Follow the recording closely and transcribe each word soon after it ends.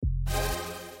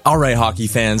All right, hockey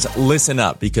fans, listen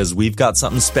up because we've got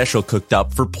something special cooked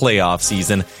up for playoff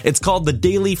season. It's called the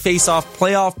Daily Face-Off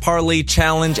Playoff Parlay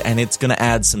Challenge, and it's going to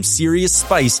add some serious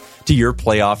spice to your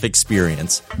playoff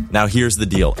experience. Now, here's the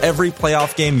deal. Every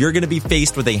playoff game, you're going to be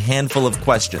faced with a handful of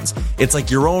questions. It's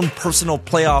like your own personal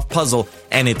playoff puzzle,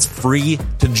 and it's free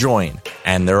to join.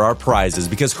 And there are prizes,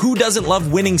 because who doesn't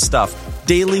love winning stuff?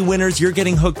 Daily winners, you're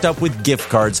getting hooked up with gift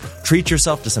cards. Treat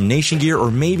yourself to some Nation gear or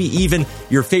maybe even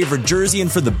your favorite jersey.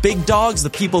 And for the big dogs, the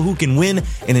people who can win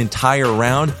an entire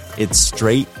round, it's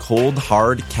straight, cold,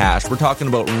 hard cash. We're talking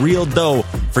about real dough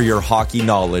for your hockey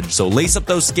knowledge. So lace up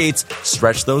those skates,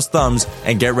 stretch those thumbs,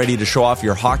 and get ready to show off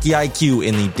your hockey IQ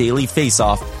in the Daily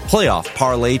Face-Off Playoff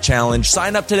Parlay Challenge.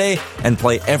 Sign up today and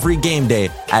play every game day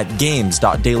at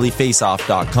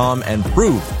games.dailyfaceoff.com and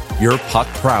prove your puck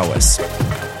prowess.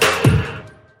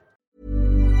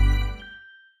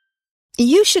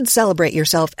 You should celebrate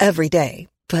yourself every day,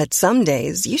 but some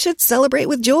days you should celebrate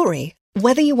with jewelry.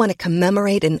 Whether you want to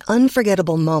commemorate an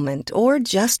unforgettable moment or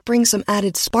just bring some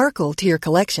added sparkle to your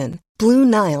collection, Blue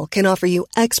Nile can offer you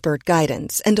expert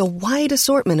guidance and a wide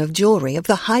assortment of jewelry of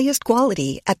the highest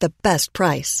quality at the best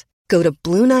price. Go to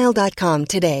BlueNile.com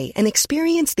today and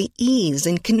experience the ease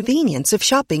and convenience of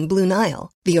shopping Blue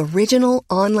Nile, the original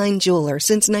online jeweler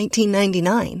since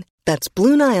 1999. That's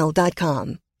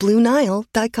BlueNile.com.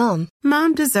 BlueNile.com.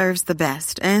 Mom deserves the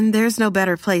best, and there's no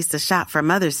better place to shop for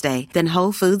Mother's Day than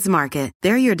Whole Foods Market.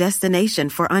 They're your destination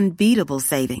for unbeatable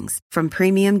savings, from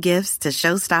premium gifts to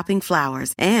show-stopping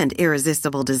flowers and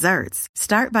irresistible desserts.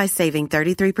 Start by saving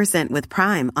 33% with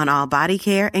Prime on all body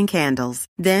care and candles.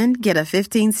 Then get a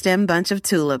 15-stem bunch of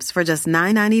tulips for just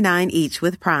 $9.99 each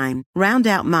with Prime. Round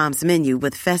out Mom's menu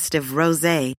with festive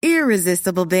rosé,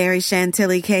 irresistible berry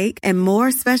chantilly cake, and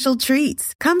more special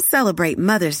treats. Come celebrate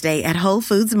Mother's Day at Whole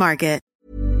Foods Market.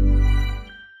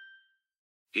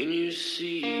 Can you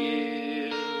see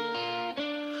it?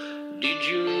 Did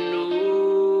you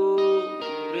notice?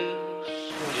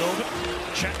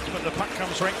 Check, but the puck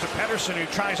comes right to Pettersson, who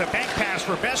tries a bank pass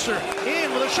for Besser.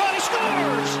 In with a shot, he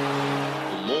scores!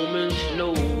 A moment's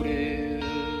notice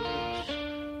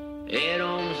at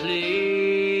arm's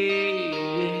length.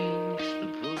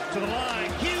 To the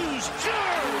line, Hughes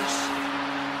scores!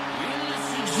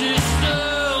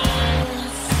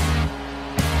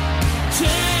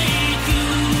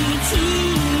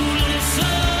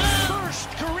 First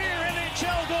career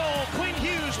NHL goal. Quinn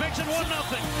Hughes makes it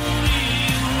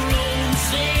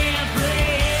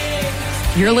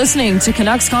 1-0. You're listening to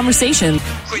Canucks Conversation.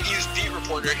 Quinn Hughes, beat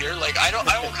reporter here. Like, I don't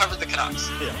cover the Canucks.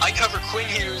 Yeah. I cover Quinn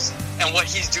Hughes and what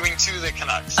he's doing to the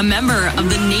Canucks. A member of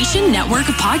the Nation Network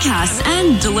of Podcasts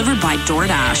and delivered by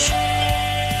DoorDash.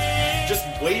 Just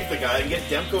wave the guy and get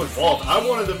Demko involved. I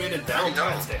wanted them in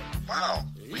Valentine's Day. Wow.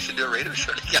 We should do a radio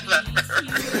show together.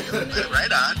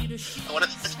 Right on. I want to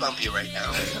fist bump you right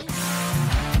now.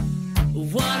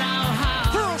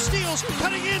 Pearl steals,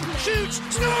 cutting in, shoots,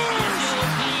 scores!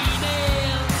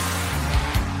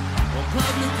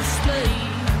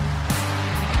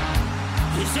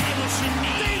 They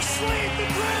slayed the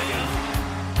dragon!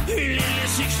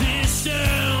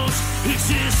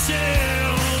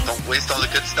 Don't waste all the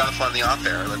good stuff on the off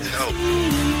air. Let's go.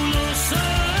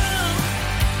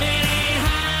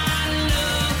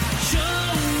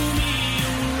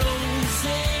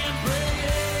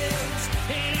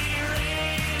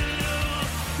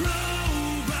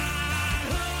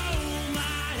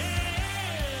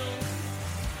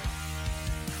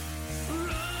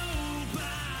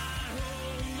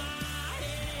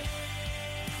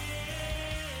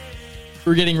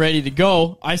 We're getting ready to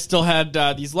go. I still had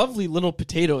these lovely little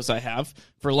potatoes I have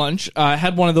for lunch. I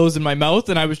had one of those in my mouth,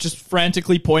 and I was just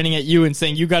frantically pointing at you and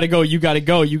saying, "You got to go, you got to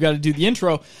go, you got to do the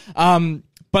intro." But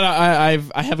I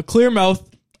have a clear mouth,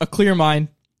 a clear mind,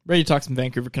 ready to talk some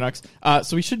Vancouver Canucks.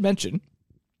 So we should mention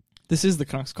this is the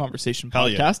Canucks Conversation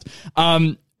podcast.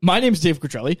 Yeah. My name is Dave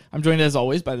Quadrelli. I'm joined, as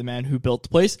always, by the man who built the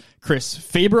place, Chris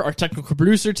Faber. Our technical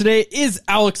producer today is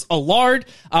Alex Allard.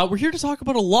 We're here to talk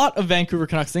about a lot of Vancouver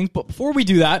Canucks things, but before we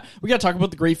do that, we got to talk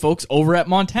about the great folks over at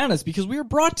Montana's, because we are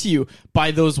brought to you by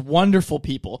those wonderful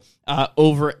people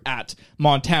over at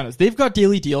Montana's. They've got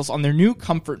daily deals on their new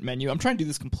comfort menu. I'm trying to do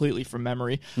this completely from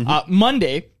memory.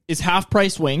 Monday is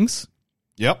half-price wings.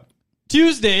 Yep.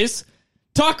 Tuesdays,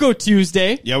 Taco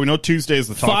Tuesday. Yeah, we know Tuesday is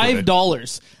the taco day.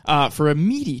 $5 for a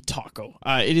meaty taco.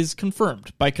 It is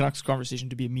confirmed by Canucks Conversation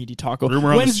to be a meaty taco.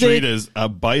 Rumor on the street is a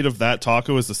bite of that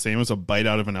taco is the same as a bite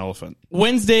out of an elephant.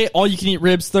 Wednesday, all-you-can-eat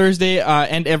ribs. Thursday,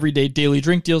 and everyday daily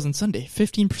drink deals. And Sunday,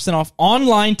 15% off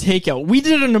online takeout. We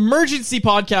did an emergency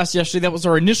podcast yesterday. That was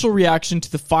our initial reaction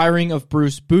to the firing of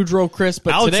Bruce Boudreau, Chris.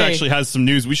 But Alex today, actually has some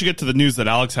news. We should get to the news that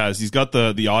Alex has. He's got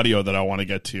the audio that I want to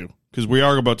get to. Because we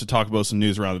are about to talk about some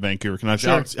news around the Vancouver Canucks.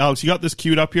 Sure. Alex, you got this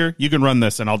queued up here? You can run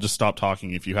this, and I'll just stop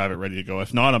talking if you have it ready to go.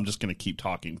 If not, I'm just going to keep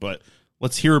talking. But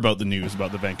let's hear about the news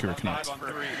about the Vancouver Canucks.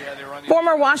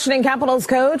 Former Washington Capitals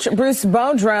coach Bruce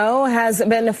Boudreau has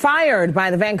been fired by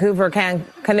the Vancouver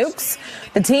Canucks.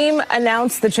 The team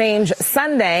announced the change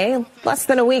Sunday, less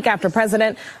than a week after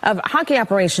President of Hockey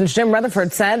Operations Jim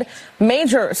Rutherford said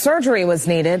major surgery was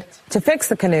needed to fix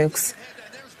the Canucks.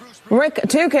 Rick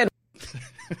Tocchet.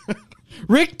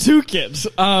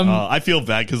 I feel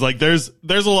bad because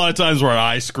there's a lot of times where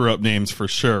I screw up names for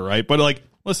sure, right? But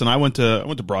listen, I went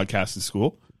to broadcasting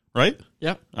school, right?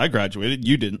 Yeah, I graduated.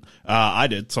 You didn't. I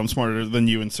did, so I'm smarter than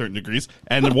you in certain degrees.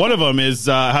 And one of them is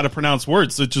how to pronounce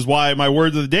words, which is why my word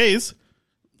of the days.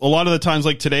 A lot of the times,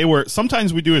 like today, where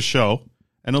sometimes we do a show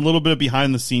and a little bit of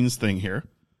behind the scenes thing here.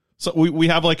 So we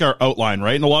have our outline,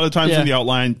 right? And a lot of times in the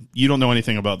outline, you don't know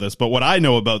anything about this. But what I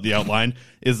know about the outline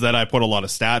is that I put a lot of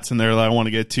stats in there that I want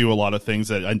to get to, a lot of things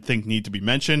that I think need to be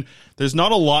mentioned. There's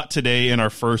not a lot today in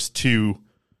our first two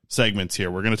segments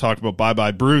here. We're going to talk about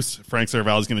Bye-Bye Bruce. Frank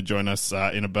Seravalli is going to join us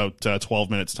in about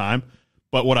 12 minutes time.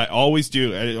 But what I always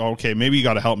do, okay, maybe you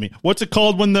got to help me. What's it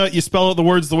called when you spell out the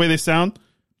words the way they sound?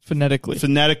 Phonetically.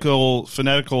 Phonetical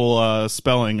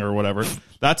spelling or whatever.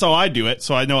 That's how I do it,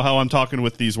 so I know how I'm talking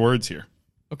with these words here.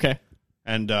 Okay.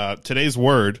 And today's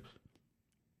word,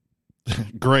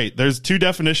 great. There's two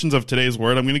definitions of today's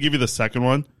word. I'm going to give you the second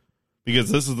one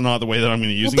because this is not the way that I'm going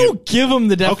to use it. Don't give them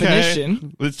the definition.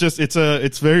 Okay. It's just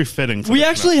it's very fitting. We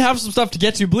actually have some stuff to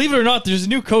get to. Believe it or not, there's a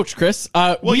new coach, Chris.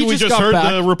 We just heard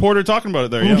the reporter talking about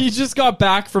it there. Yeah. We just got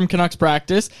back from Canucks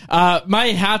practice.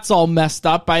 My hat's all messed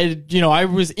up. I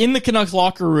was in the Canucks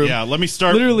locker room. Yeah, let me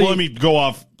start. Let me go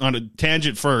off on a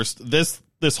tangent first. This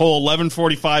whole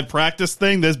 11:45 practice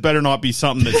thing, this better not be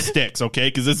something that sticks, okay?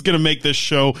 Because it's going to make this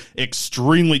show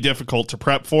extremely difficult to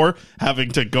prep for.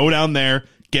 Having to go down there,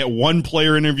 get one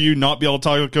player interview, not be able to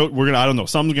talk to the coach. I don't know,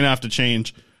 something's going to have to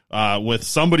change with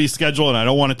somebody's schedule, and I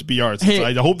don't want it to be ours. Hey. So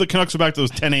I hope the Canucks are back to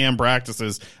those 10 a.m.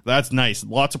 practices. That's nice.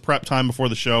 Lots of prep time before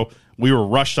the show. We were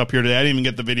rushed up here today. I didn't even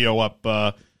get the video up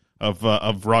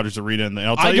of Rogers Arena. And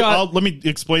I'll tell you, let me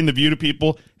explain the view to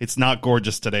people. It's not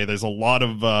gorgeous today. There's a lot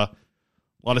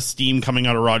of steam coming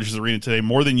out of Rogers Arena today,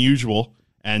 more than usual,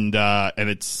 and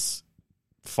it's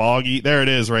foggy. There it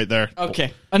is, right there.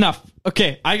 Okay, enough.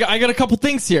 Okay, I got a couple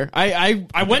things here.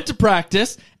 I went to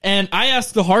practice and I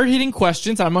asked the hard hitting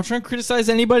questions. I'm not trying to criticize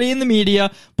anybody in the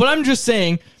media, but I'm just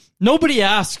saying nobody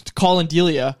asked Colin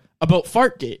Delia about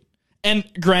Fartgate. And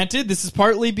granted, this is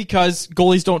partly because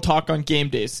goalies don't talk on game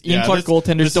days. Ian Clark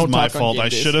goaltenders don't talk on game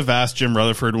days. I should have asked Jim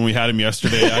Rutherford when we had him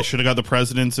yesterday. I should have got the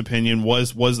president's opinion.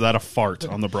 Was that a fart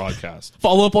on the broadcast?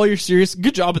 Follow up all your serious.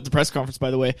 Good job at the press conference, by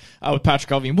the way, with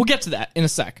Patrick Alvin. We'll get to that in a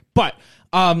sec. But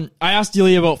I asked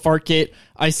Delia about Fartgate.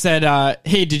 I said,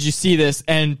 hey, did you see this?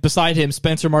 And beside him,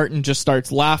 Spencer Martin just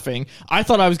starts laughing. I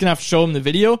thought I was going to have to show him the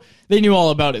video. They knew all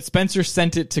about it. Spencer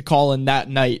sent it to Colin that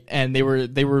night, and they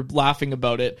were laughing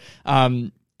about it.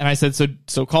 And I said,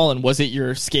 so Colin, was it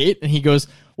your skate? And he goes,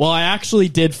 well, I actually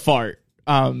did fart.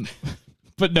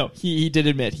 But no, he did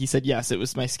admit. He said, yes, it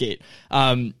was my skate.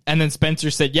 And then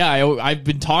Spencer said, yeah, I've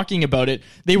been talking about it.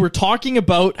 They were talking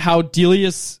about how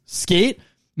Delia's skate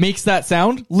makes that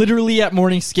sound. Literally at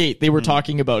morning skate, they were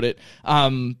talking about it.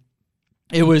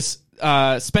 It was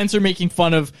Spencer making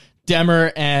fun of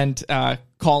Demmer and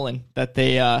Colin, that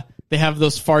they have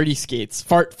those farty skates,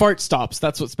 fart stops.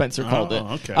 That's what Spencer called it.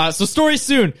 Okay. So story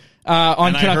soon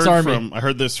on Canucks Army. I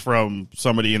heard this from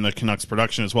somebody in the Canucks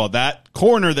production as well. That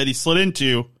corner that he slid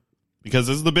into, because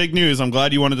this is the big news. I'm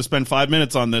glad you wanted to spend 5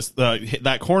 minutes on this.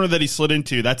 That corner that he slid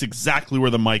into, that's exactly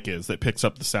where the mic is that picks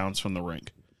up the sounds from the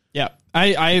rink. Yeah,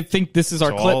 I think this is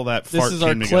our clip. All that this is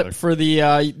our clip for the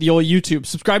old YouTube.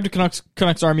 Subscribe to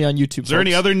Canucks Army on YouTube. Is there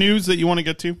any other news that you want to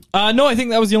get to? No, I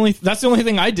think that's the only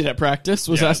thing I did at practice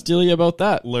was ask Delia about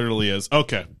that. Literally is.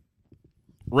 Okay.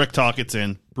 Rick Tocchet's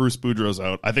in. Bruce Boudreau's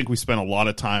out. I think we spent a lot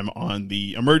of time on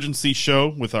the emergency show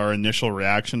with our initial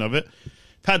reaction of it.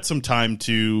 Had some time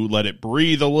to let it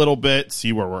breathe a little bit,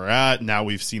 see where we're at. Now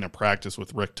we've seen a practice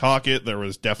with Rick Tocchet. There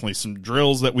was definitely some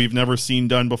drills that we've never seen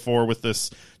done before with this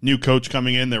new coach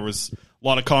coming in. There was a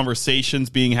lot of conversations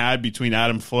being had between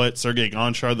Adam Foote, Sergei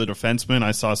Gonchar, the defenseman.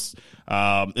 I saw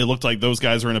it looked like those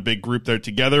guys were in a big group there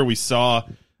together. We saw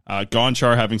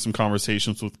Gonchar having some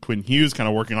conversations with Quinn Hughes, kind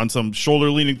of working on some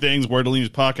shoulder-leaning things, where to lean his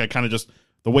puck. I kind of just,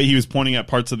 the way he was pointing at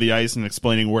parts of the ice and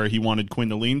explaining where he wanted Quinn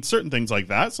to lean, certain things like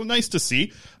that. So nice to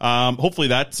see. Hopefully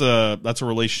that's a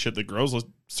relationship that grows.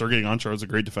 Sergei Gonchar is a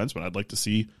great defenseman. I'd like to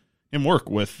see him work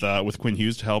with Quinn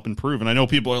Hughes to help improve. And I know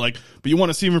people are like, but you want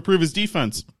to see him improve his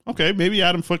defense. Okay, maybe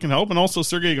Adam Foote can help. And also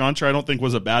Sergei Gonchar, I don't think,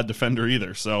 was a bad defender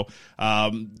either. So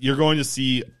you're going to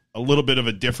see a little bit of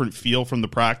a different feel from the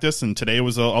practice. And today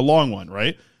was a long one,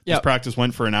 right? Yep. This practice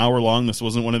went for an hour long. This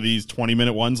wasn't one of these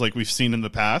 20-minute ones like we've seen in the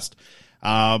past.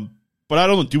 But I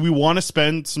don't know. Do we want to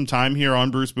spend some time here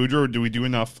on Bruce Boudreau, or do we do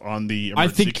enough on the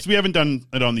emergency? Because we haven't done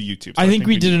it on the YouTube. So I think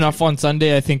we did enough on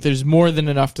Sunday. I think there's more than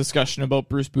enough discussion about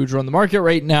Bruce Boudreau on the market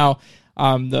right now.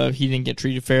 He didn't get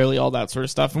treated fairly, all that sort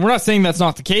of stuff. And we're not saying that's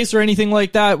not the case or anything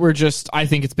like that. We're just, I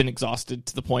think it's been exhausted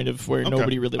to the point of where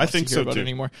nobody really wants to hear about it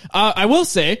anymore. I will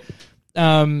say,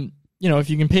 if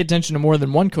you can pay attention to more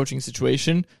than one coaching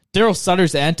situation, Daryl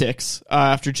Sutter's antics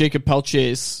after Jacob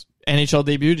Pelletier's NHL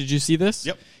debut. Did you see this?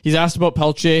 Yep. He's asked about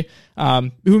Pelche,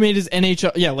 who made his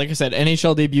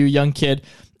NHL debut, young kid,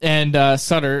 and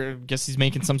Sutter, I guess he's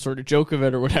making some sort of joke of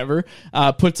it or whatever,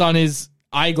 puts on his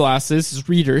eyeglasses, his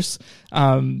readers,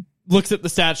 looks at the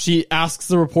stat sheet, asks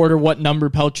the reporter what number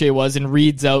Pelche was, and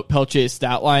reads out Pelche's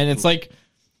stat line. It's like,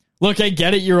 look, I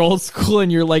get it, you're old school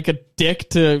and you're like a dick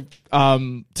to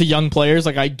young players,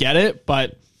 like I get it,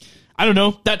 but I don't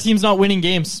know. That team's not winning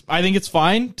games. I think it's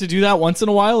fine to do that once in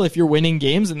a while if you're winning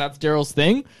games, and that's Daryl's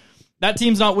thing. That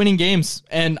team's not winning games,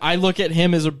 and I look at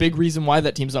him as a big reason why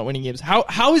that team's not winning games.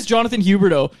 How is Jonathan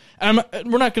Huberdeau? And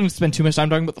we're not going to spend too much time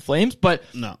talking about the Flames, but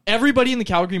everybody in the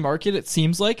Calgary market, it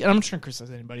seems like, and I'm not trying to criticize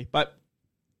anybody, but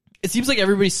it seems like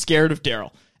everybody's scared of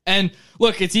Daryl. And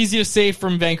look, it's easy to say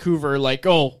from Vancouver, like,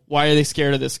 oh, why are they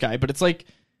scared of this guy? But it's like,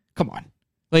 come on,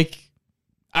 like.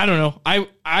 I don't know.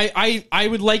 I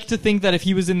would like to think that if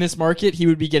he was in this market, he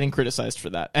would be getting criticized for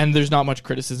that. And there's not much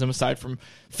criticism aside from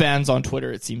fans on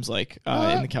Twitter, it seems like,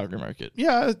 in the Calgary market.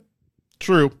 Yeah,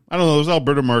 true. I don't know. Those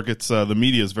Alberta markets, the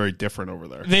media is very different over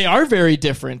there. They are very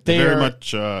different. They very are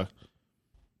much, I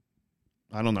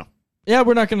don't know. Yeah,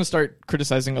 we're not going to start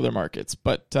criticizing other markets,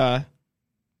 but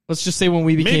let's just say when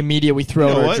we became media, we threw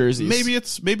out our jerseys.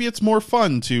 Maybe it's more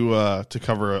fun to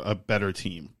cover a better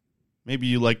team. Maybe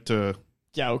you like to...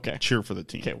 Yeah, okay. Cheer for the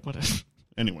team. Okay, whatever.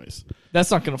 Anyways.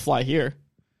 That's not going to fly here.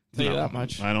 I'll tell you that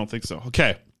much. I don't think so.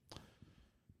 Okay.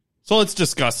 So let's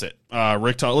discuss it.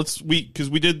 Rick, because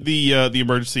we did the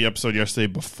emergency episode yesterday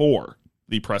before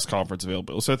the press conference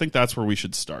availability. So I think that's where we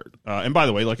should start. And by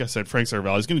the way, like I said, Frank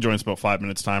Seravalli is going to join us about 5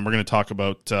 minutes time. We're going to talk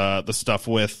about the stuff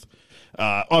with,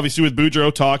 obviously with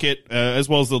Boudreau, Tocchet, as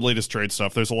well as the latest trade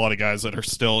stuff. There's a lot of guys that are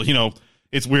still,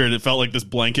 it's weird. It felt like this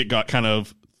blanket got kind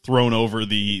of thrown over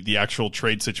the actual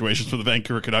trade situations for the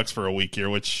Vancouver Canucks for a week here,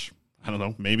 which, I don't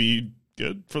know, maybe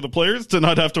good for the players to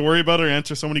not have to worry about or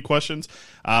answer so many questions.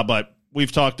 But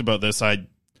we've talked about this. I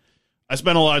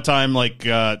spent a lot of time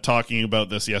talking about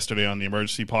this yesterday on the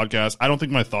emergency podcast. I don't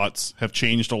think my thoughts have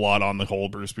changed a lot on the whole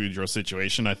Bruce Boudreau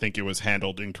situation. I think it was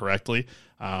handled incorrectly.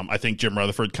 I think Jim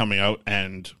Rutherford coming out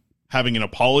and having an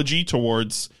apology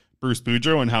towards Bruce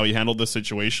Boudreau and how he handled the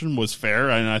situation was fair,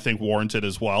 and I think warranted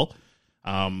as well.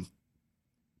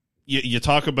 You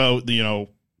talk about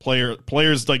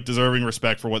players like deserving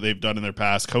respect for what they've done in their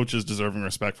past, coaches deserving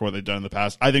respect for what they've done in the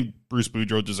past. I think Bruce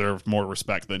Boudreau deserved more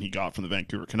respect than he got from the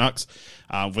Vancouver Canucks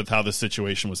with how this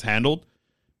situation was handled.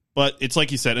 But it's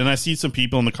like you said, and I see some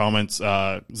people in the comments.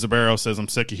 Zabero says, "I'm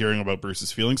sick of hearing about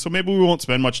Bruce's feelings." So maybe we won't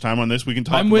spend much time on this. We can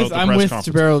talk about the press conference. I'm with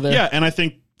Zabero there. Yeah, and I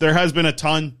think there has been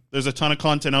there's a ton of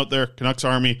content out there.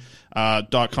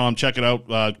 CanucksArmy.com. Check it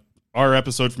out. Our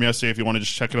episode from yesterday, if you want to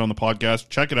just check it on the podcast,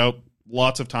 check it out.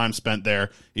 Lots of time spent there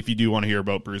if you do want to hear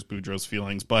about Bruce Boudreau's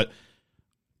feelings. But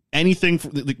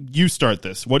you start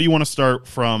this. What do you want to start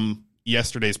from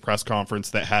yesterday's press conference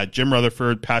that had Jim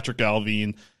Rutherford, Patrick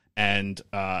Allvin, and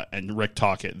Rick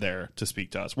Tocchet there to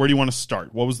speak to us? Where do you want to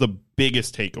start? What was the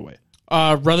biggest takeaway?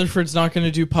 Rutherford's not going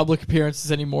to do public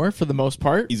appearances anymore for the most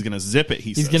part. He's going to zip it,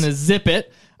 He's going to zip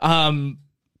it.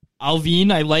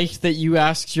 Alvin, I liked that you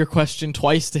asked your question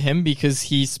twice to him because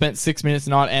he spent 6 minutes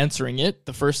not answering it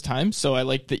the first time. So I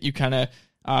like that you kind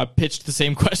of pitched the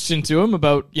same question to him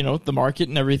about, the market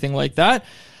and everything like that.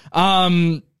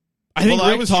 I think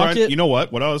Rick Tocchet... You know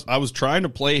what? I was trying to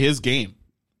play his game.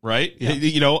 right?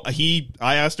 Yeah.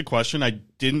 I asked a question. I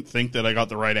didn't think that I got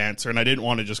the right answer, and I didn't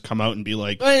want to just come out and be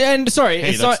like, and sorry,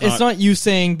 hey, it's not you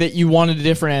saying that you wanted a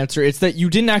different answer. It's that you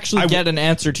didn't actually get an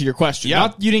answer to your question. Yeah.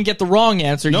 Not you didn't get the wrong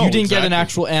answer. No, you didn't get an exactly.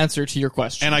 actual answer to your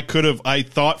question. And I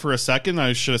thought for a second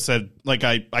I should have said, like,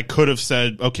 I could have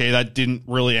said, okay, that didn't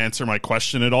really answer my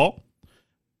question at all.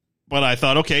 But I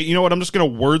thought, okay, you know what? I'm just going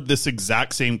to word this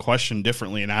exact same question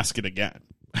differently and ask it again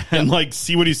and like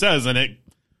see what he says. And it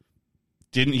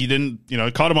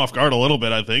caught him off guard a little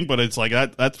bit, I think, but it's like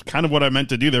that's kind of what I meant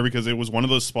to do there, because it was one of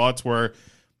those spots where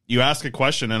you ask a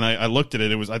question and I looked at it.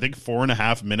 It was, I think,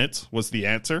 4.5 minutes was the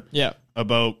answer. Yeah.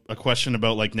 About a question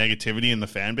about like negativity in the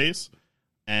fan base.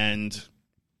 And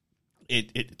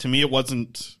it to me, it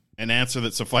wasn't an answer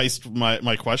that sufficed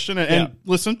my question. And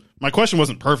listen, my question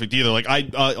wasn't perfect either. Like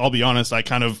I'll be honest, I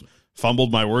kind of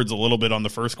fumbled my words a little bit on the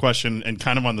first question and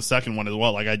kind of on the second one as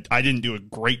well. Like I didn't do a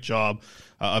great job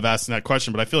of asking that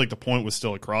question, but I feel like the point was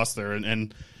still across there.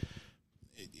 And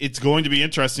it's going to be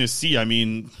interesting to see. I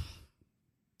mean,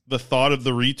 the thought of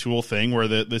the retool thing where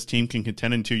this team can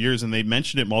contend in 2 years, and they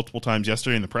mentioned it multiple times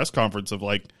yesterday in the press conference of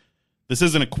like, this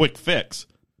isn't a quick fix.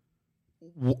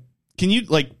 Can you,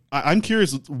 like, I'm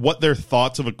curious what their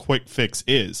thoughts of a quick fix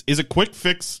is. Is a quick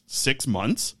fix 6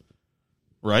 months?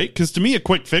 Right? Because to me, a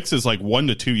quick fix is like 1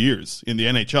 to 2 years in the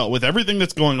NHL. With everything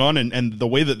that's going on and the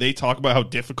way that they talk about how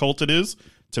difficult it is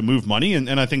to move money,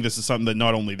 and I think this is something that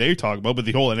not only they talk about, but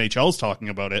the whole NHL is talking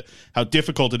about it, how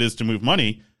difficult it is to move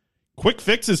money. Quick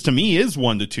fixes to me is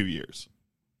 1 to 2 years.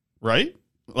 Right?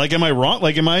 Like, am I wrong?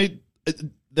 Like,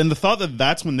 then the thought that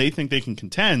that's when they think they can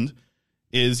contend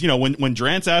is, when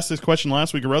Drance asked this question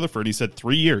last week at Rutherford, he said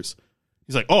 3 years.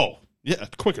 He's like, oh, yeah,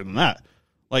 quicker than that.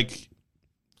 Like,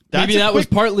 maybe that was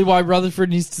partly why Rutherford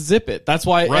needs to zip it. That's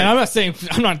why, right. And I'm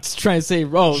not trying to say,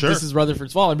 Sure. This is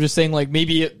Rutherford's fault. I'm just saying, like,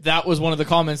 maybe that was one of the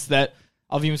comments that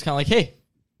Alvin was kind of like, hey,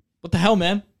 what the hell,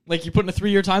 man? Like, you're putting a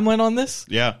 3-year timeline on this?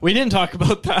 Yeah. We didn't talk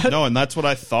about that. No, and that's what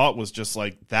I thought was just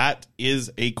like, that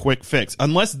is a quick fix.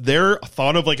 Unless their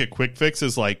thought of like a quick fix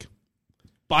is like,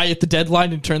 buy at the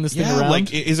deadline and turn this thing around. Like,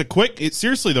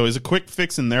 seriously though, is a quick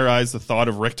fix in their eyes the thought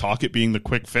of Rick Tocchet being the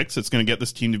quick fix that's going to get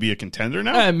this team to be a contender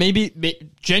now?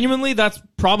 Genuinely, that's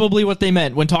probably what they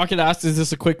meant. When Tocchet asked, is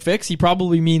this a quick fix? He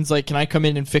probably means, like, can I come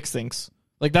in and fix things?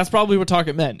 Like, that's probably what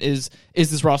Tocchet meant, is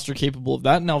this roster capable of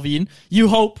that? And Alvin, you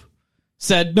hope,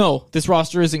 said, no, this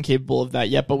roster isn't capable of that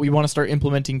yet, but we want to start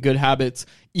implementing good habits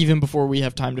even before we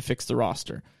have time to fix the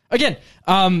roster. Again,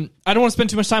 I don't want to spend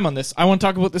too much time on this. I want to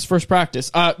talk about this first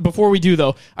practice. Before we do,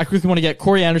 though, I quickly want to get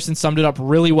Corey Anderson summed it up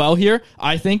really well here,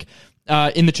 I think,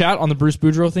 in the chat on the Bruce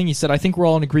Boudreau thing. He said, I think we're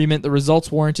all in agreement. The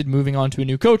results warranted moving on to a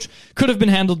new coach. Could have been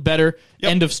handled better.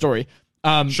 Yep. End of story.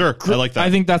 Sure, I like that.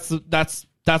 I think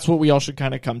that's what we all should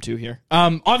kind of come to here.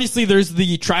 Obviously, there's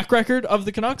the track record of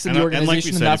the Canucks and the organization, and like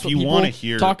we said, that's what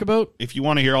people talk about. If you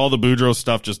want to hear all the Boudreaux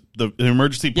stuff, just the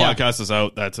emergency podcast is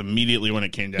out. That's immediately when it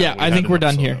came down. Yeah, I think we're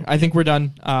done here. I think we're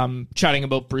done chatting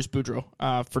about Bruce Boudreau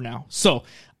for now. So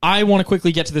I want to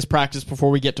quickly get to this practice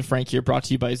before we get to Frank here, brought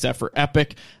to you by Zephyr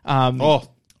Epic.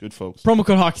 Good folks. Promo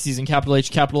code Hockey Season, capital H,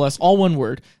 capital S, all one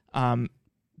word.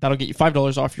 That'll get you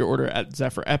 $5 off your order at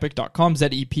ZephyrEpic.com,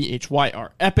 ZEPHYR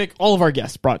Epic. All of our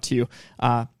guests brought to you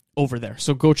over there,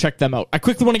 so go check them out. I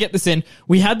quickly want to get this in.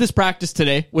 We had this practice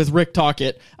today with Rick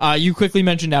Tocchet. You quickly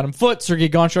mentioned Adam Foote, Sergei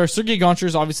Gonchar. Sergei Gonchar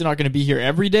is obviously not going to be here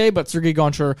every day, but Sergei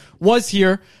Gonchar was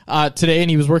here today, and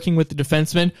he was working with the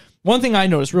defenseman. One thing I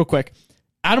noticed real quick,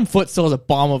 Adam Foote still has a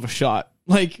bomb of a shot.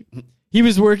 Like, he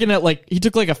was working at, like, he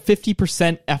took like a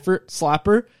 50% effort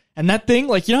slapper. And that thing,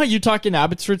 like, you know how you talk in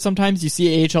Abbotsford sometimes, you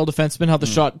see AHL defenseman, how the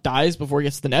shot dies before it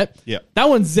gets to the net? Yeah. That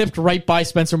one zipped right by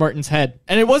Spencer Martin's head.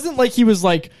 And it wasn't like he was,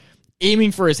 like,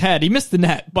 aiming for his head. He missed the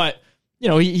net, but,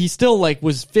 he still, like,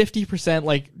 was 50%,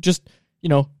 like, just,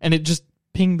 and it just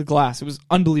pinged the glass. It was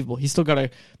unbelievable. He still got a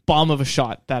bomb of a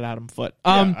shot, that Adam Foote.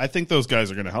 I think those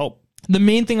guys are going to help. The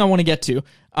main thing I want to get to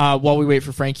while we wait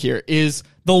for Frank here is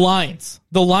the lines.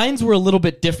 The lines were a little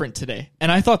bit different today,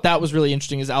 and I thought that was really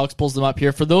interesting as Alex pulls them up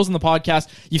here. For those on the podcast,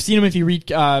 you've seen them if you read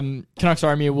Canucks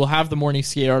Army. We'll have the morning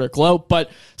skate article out, but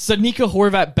Sadnika,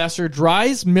 Horvat, Besser,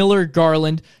 Dries, Miller,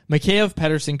 Garland, Mikheyev,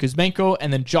 Pettersson, Kuzmenko,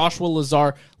 and then Joshua,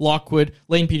 Lazar, Lockwood,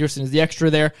 Lane Peterson is the extra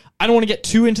there. I don't want to get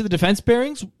too into the defense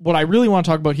pairings. What I really want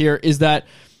to talk about here is that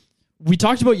we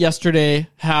talked about yesterday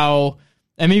how,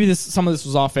 and maybe some of this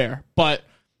was off air, but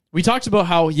we talked about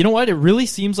how, you know what, it really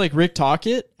seems like Rick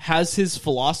Tocchet has his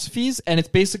philosophies, and it's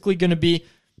basically going to be,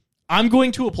 I'm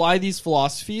going to apply these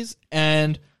philosophies,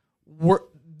 and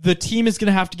the team is going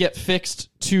to have to get fixed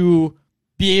to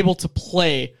be able to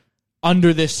play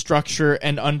under this structure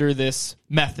and under this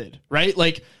method, right?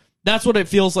 Like, That's what it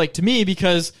feels like to me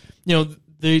because,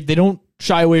 they don't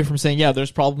shy away from saying, yeah,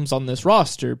 there's problems on this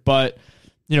roster, but,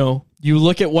 you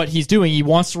look at what he's doing. He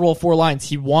wants to roll 4 lines.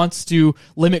 He wants to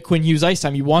limit Quinn Hughes' ice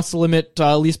time. He wants to limit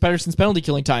Elias Pettersson's penalty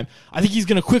killing time. I think he's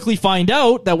going to quickly find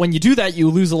out that when you do that, you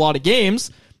lose a lot of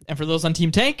games. And for those on Team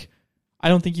Tank, I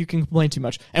don't think you can complain too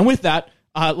much. And with that,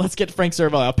 let's get to Frank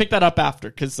Seravalli. I'll pick that up after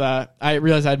because I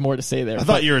realized I had more to say there. I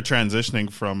thought you were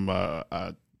transitioning from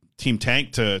Team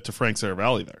Tank to Frank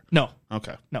Seravalli there. No.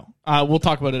 Okay. No. We'll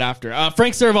talk about it after.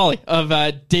 Frank Seravalli of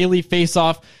Daily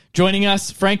Faceoff joining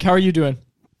us. Frank, how are you doing?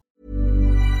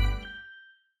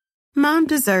 Mom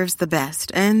deserves the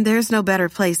best, and there's no better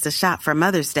place to shop for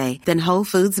Mother's Day than Whole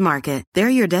Foods Market. They're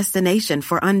your destination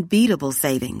for unbeatable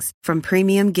savings, from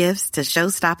premium gifts to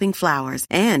show-stopping flowers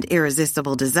and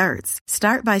irresistible desserts.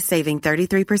 Start by saving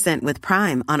 33% with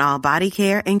Prime on all body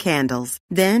care and candles.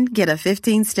 Then get a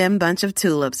 15-stem bunch of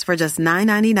tulips for just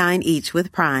 $9.99 each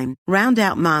with Prime. Round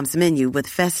out Mom's menu with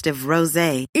festive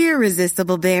rosé,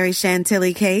 irresistible berry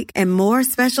chantilly cake, and more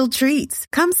special treats.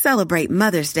 Come celebrate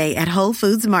Mother's Day at Whole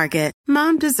Foods Market.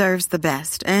 Mom deserves the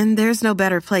best, and there's no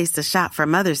better place to shop for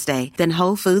Mother's Day than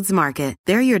Whole Foods Market.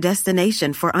 They're your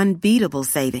destination for unbeatable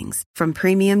savings, from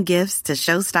premium gifts to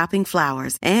show-stopping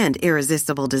flowers and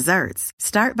irresistible desserts.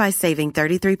 Start by saving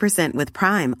 33% with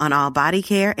Prime on all body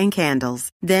care and candles.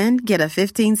 Then get a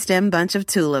 15-stem bunch of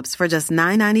tulips for just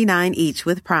 $9.99 each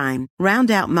with Prime.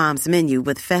 Round out Mom's menu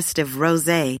with festive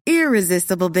rosé,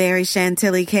 irresistible berry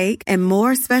chantilly cake, and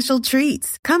more special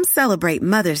treats. Come celebrate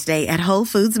Mother's Day at Whole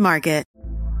Foods Market. Hey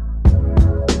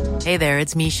there,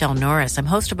 it's Michelle Norris. I'm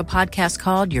host of a podcast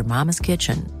called Your Mama's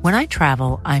Kitchen. When I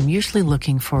travel, I'm usually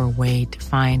looking for a way to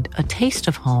find a taste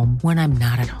of home when I'm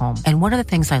not at home. And one of the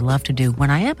things I love to do when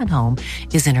I am at home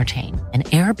is entertain. And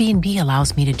Airbnb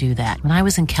allows me to do that. When I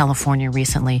was in California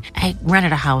recently, I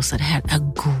rented a house that had a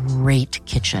great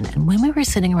kitchen. And when we were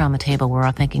sitting around the table, we were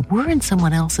all thinking, we're in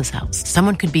someone else's house.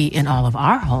 Someone could be in all of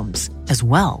our homes as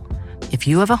well. If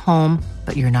you have a home,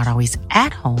 but you're not always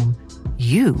at home,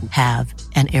 you have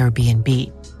an Airbnb.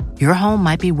 Your home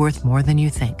might be worth more than you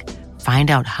think.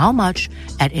 Find out how much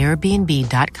at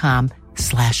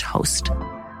airbnb.com/host.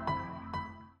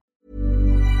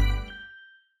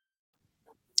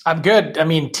 I'm good. I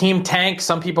mean, Team Tank.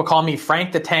 Some people call me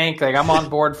Frank the Tank. Like, I'm on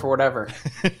board for whatever.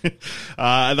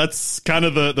 That's kind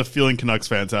of the feeling Canucks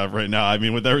fans have right now. I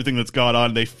mean, with everything that's gone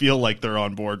on, they feel like they're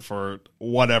on board for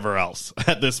whatever else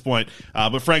at this point.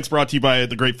 But Frank's brought to you by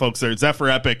the great folks there at Zephyr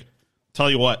Epic. Tell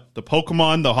you what, the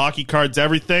Pokemon, the hockey cards,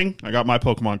 everything. I got my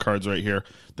Pokemon cards right here.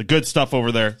 The good stuff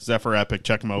over there, Zephyr Epic.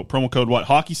 Check them out. Promo code what?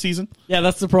 Hockey season? Yeah,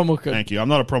 that's the promo code. Thank you. I'm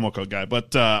not a promo code guy,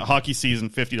 but hockey season,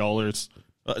 $50.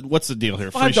 What's the deal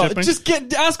here? Free shipping? Just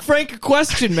ask Frank a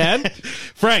question, man.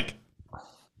 Frank.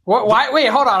 What? Why? Wait,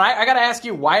 hold on. I got to ask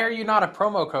you. Why are you not a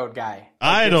promo code guy?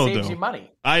 I don't know. It saves you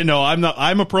money. I know. I'm not.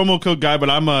 I'm a promo code guy,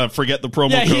 but I'm a forget the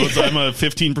promo codes. I'm a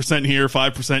 15% here,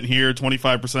 5% here,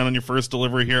 25% on your first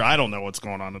delivery here. I don't know what's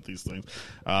going on with these things.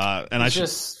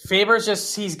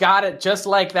 Faber's he's got it just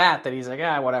like that. That he's like,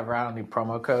 whatever. I don't need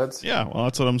promo codes. Yeah, well,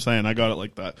 that's what I'm saying. I got it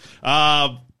like that.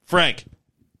 Frank,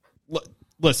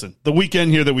 listen. The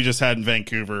weekend here that we just had in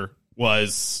Vancouver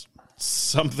was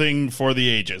something for the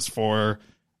ages for,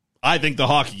 I think, the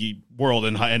hockey world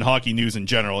and hockey news in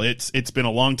general. It's been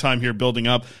a long time here building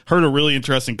up. Heard a really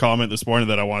interesting comment this morning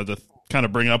that I wanted to kind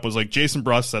of bring up. Was like, Jason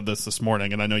Bruss said this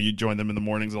morning, and I know you join them in the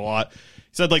mornings a lot. He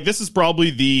said, like, this is probably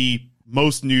the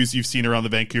most news you've seen around the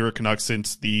Vancouver Canucks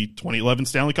since the 2011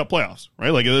 Stanley Cup playoffs,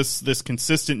 right? Like, this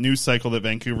consistent news cycle that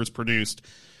Vancouver's produced.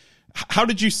 How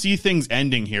did you see things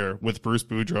ending here with Bruce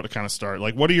Boudreau to kind of start?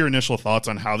 Like, what are your initial thoughts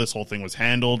on how this whole thing was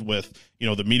handled with,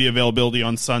 the media availability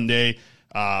on Sunday?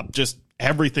 Just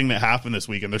everything that happened this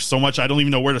weekend. There's so much, I don't even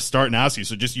know where to start and ask you.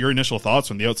 So just your initial thoughts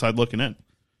from the outside looking in.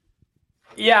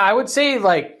 Yeah, I would say,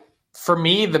 like, for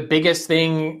me, the biggest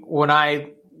thing what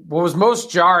was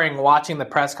most jarring watching the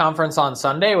press conference on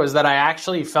Sunday was that I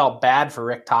actually felt bad for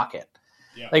Rick Tocchet.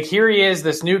 Yeah. Like, here he is,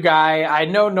 this new guy. I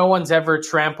know no one's ever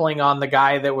trampling on the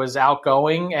guy that was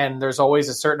outgoing, and there's always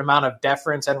a certain amount of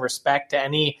deference and respect to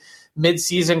any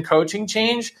mid-season coaching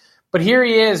change. But here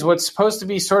he is, what's supposed to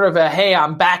be sort of a, hey,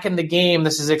 I'm back in the game.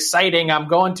 This is exciting. I'm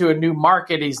going to a new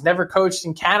market. He's never coached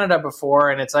in Canada before.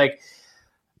 And it's like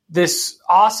this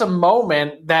awesome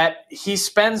moment that he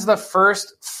spends the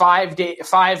first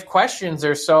 5 questions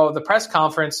or so of the press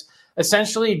conference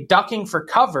essentially ducking for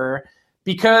cover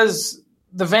because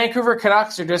the Vancouver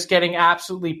Canucks are just getting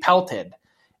absolutely pelted.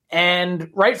 And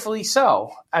rightfully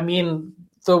so. I mean,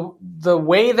 the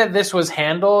way that this was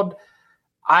handled,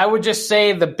 I would just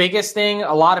say the biggest thing,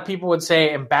 a lot of people would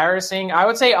say embarrassing. I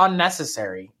would say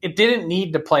unnecessary. It didn't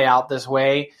need to play out this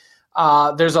way.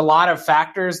 there's a lot of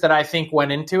factors that I think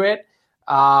went into it.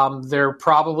 There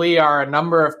probably are a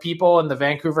number of people in the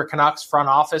Vancouver Canucks front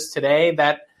office today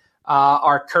that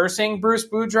are cursing Bruce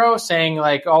Boudreau, saying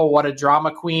like, oh, what a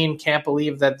drama queen. Can't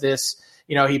believe that this,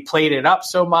 he played it up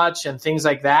so much and things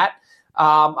like that.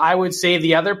 I would say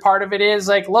the other part of it is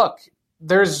like, look,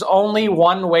 there's only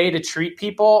one way to treat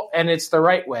people, and it's the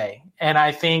right way. And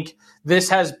I think this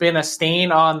has been a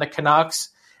stain on the Canucks,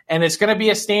 and it's going to be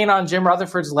a stain on Jim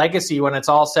Rutherford's legacy when it's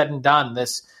all said and done.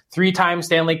 This 3-time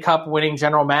Stanley Cup winning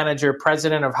general manager,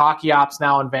 president of hockey ops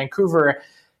now in Vancouver,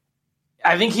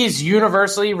 I think he's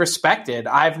universally respected.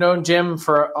 I've known Jim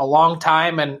for a long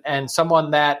time and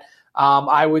someone that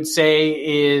I would say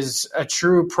is a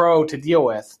true pro to deal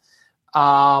with.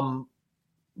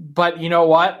 But you know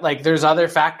what? Like, there's other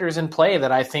factors in play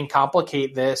that I think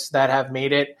complicate this that have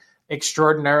made it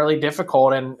extraordinarily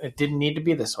difficult, and it didn't need to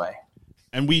be this way.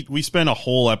 And we spent a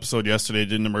whole episode yesterday,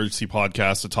 did an emergency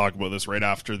podcast to talk about this right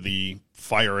after the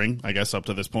firing, I guess up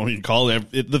to this point you can call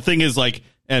it. The thing is, like,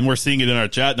 and we're seeing it in our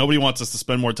chat, nobody wants us to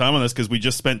spend more time on this because we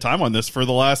just spent time on this for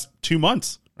the last 2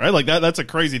 months, right? Like that's a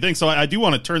crazy thing. So I do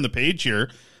want to turn the page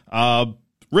here.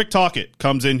 Rick Tocchet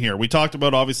comes in here. We talked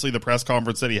about, obviously, the press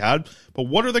conference that he had, but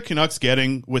what are the Canucks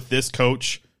getting with this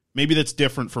coach, maybe that's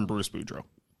different from Bruce Boudreau?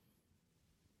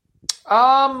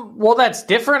 Well, that's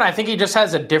different. I think he just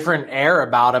has a different air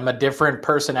about him, a different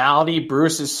personality.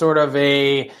 Bruce is sort of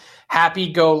a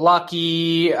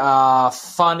happy-go-lucky,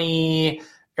 funny,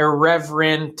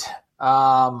 irreverent,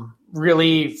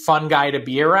 really fun guy to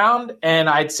be around. And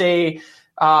I'd say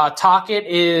Tocchet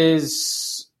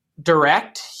is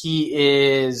direct. He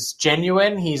is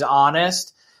genuine. He's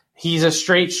honest. He's a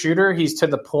straight shooter. He's to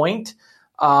the point.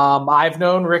 I've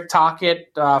known Rick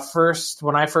Tocchet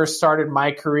when I first started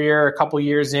my career a couple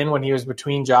years in when he was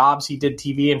between jobs. He did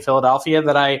TV in Philadelphia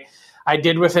that I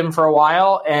did with him for a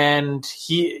while, and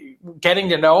getting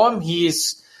to know him,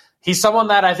 he's someone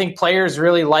that I think players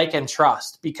really like and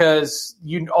trust because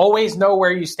you always know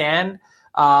where you stand.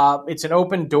 It's an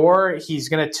open door. He's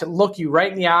going to look you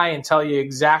right in the eye and tell you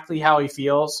exactly how he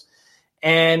feels.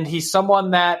 And he's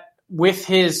someone that with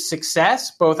his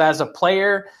success, both as a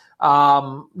player,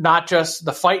 not just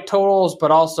the fight totals, but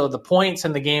also the points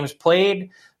and the games played,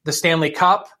 the Stanley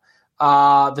Cup,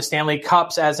 the Stanley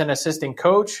Cups as an assistant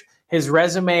coach. His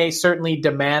resume certainly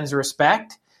demands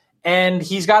respect, and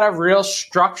he's got a real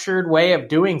structured way of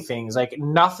doing things. Like,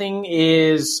 nothing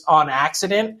is on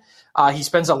accident. He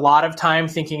spends a lot of time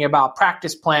thinking about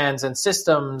practice plans and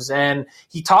systems, and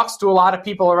he talks to a lot of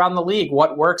people around the league,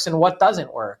 what works and what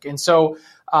doesn't work. And so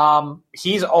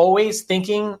he's always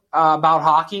thinking about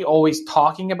hockey, always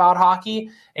talking about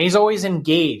hockey, and he's always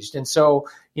engaged. And so,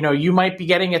 you might be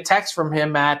getting a text from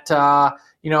him at,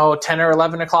 10 or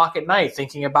 11 o'clock at night,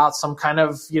 thinking about some kind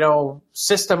of,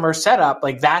 system or setup.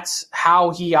 Like, that's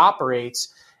how he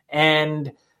operates.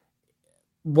 And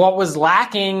what was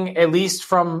lacking, at least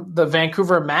from the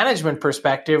Vancouver management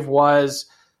perspective, was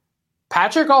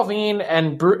Patrick Allvin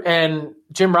and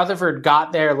Jim Rutherford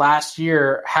got there last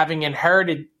year having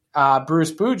inherited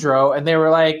Bruce Boudreau, and they were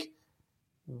like,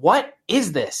 what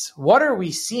is this? What are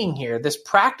we seeing here? This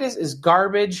practice is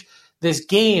garbage. This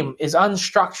game is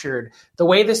unstructured. The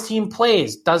way this team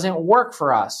plays doesn't work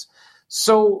for us.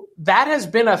 So that has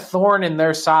been a thorn in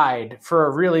their side for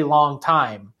a really long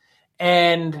time.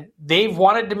 And they've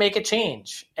wanted to make a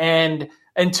change. And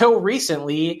until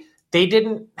recently, they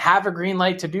didn't have a green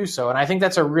light to do so. And I think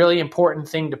that's a really important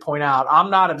thing to point out. I'm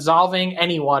not absolving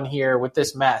anyone here with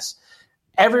this mess.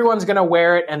 Everyone's going to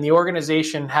wear it, and the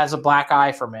organization has a black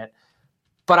eye from it.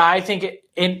 But I think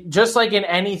just like in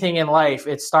anything in life,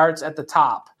 it starts at the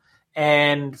top.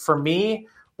 And for me,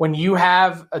 when you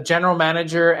have a general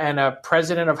manager and a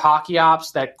president of hockey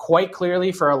ops that quite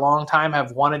clearly for a long time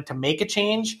have wanted to make a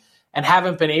change and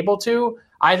haven't been able to,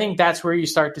 I think that's where you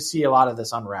start to see a lot of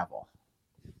this unravel.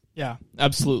 Yeah,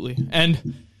 absolutely.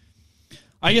 And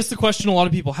I guess the question a lot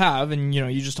of people have, and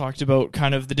you just talked about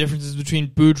kind of the differences between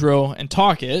Boudreau and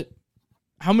Tocchet.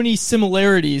 How many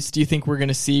similarities do you think we're going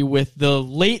to see with the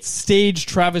late stage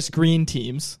Travis Green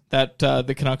teams that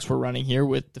the Canucks were running here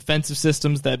with defensive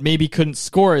systems that maybe couldn't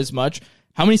score as much?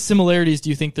 How many similarities do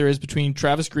you think there is between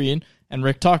Travis Green and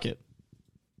Rick Tocchet?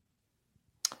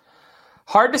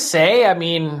 Hard to say. I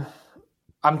mean,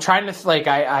 I'm trying to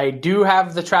I do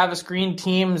have the Travis Green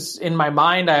teams in my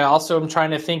mind. I also am trying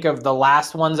to think of the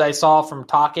last ones I saw from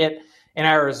Tocchet in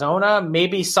Arizona.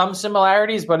 Maybe some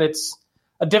similarities, but it's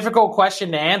a difficult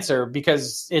question to answer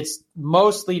because it's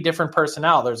mostly different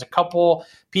personnel. There's a couple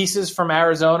pieces from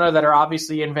Arizona that are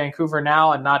obviously in Vancouver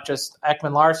now, and not just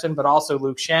Ekman Larsson, but also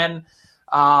Luke Schenn.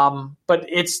 But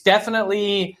it's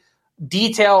definitely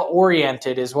detail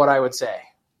oriented is what I would say.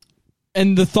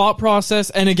 And the thought process,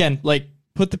 and again, like,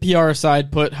 put the PR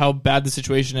aside, put how bad the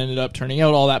situation ended up turning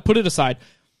out, all that, put it aside.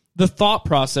 The thought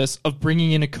process of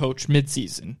bringing in a coach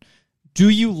midseason. Do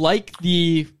you like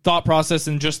the thought process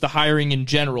and just the hiring in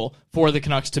general for the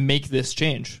Canucks to make this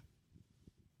change?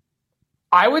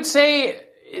 I would say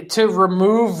to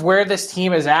remove where this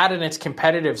team is at in its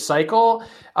competitive cycle,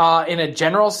 in a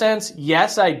general sense,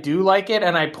 yes, I do like it.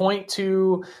 And I point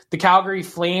to the Calgary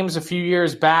Flames a few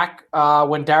years back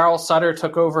when Daryl Sutter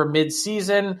took over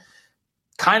mid-season.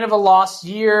 Kind of a lost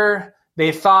year.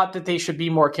 They thought that they should be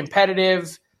more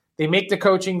competitive. They make the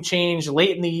coaching change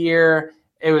late in the year.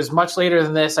 It was much later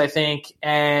than this, I think.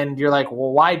 And you're like,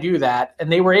 well, why do that?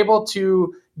 And they were able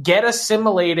to get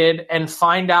assimilated and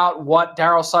find out what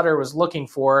Daryl Sutter was looking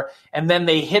for. And then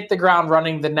they hit the ground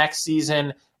running the next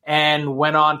season and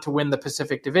went on to win the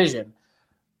Pacific Division.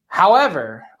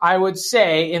 However, I would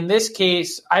say in this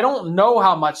case, I don't know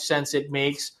how much sense it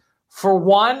makes. For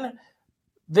one,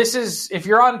 this is, if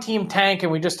you're on Team Tank,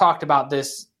 and we just talked about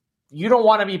this, you don't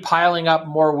want to be piling up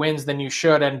more wins than you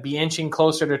should and be inching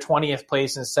closer to 20th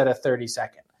place instead of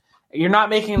 32nd. You're not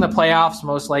making the playoffs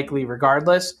most likely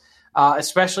regardless,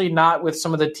 especially not with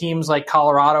some of the teams like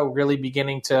Colorado really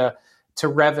beginning to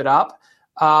rev it up.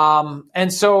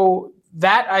 And so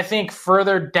that, I think,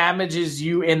 further damages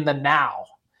you in the now.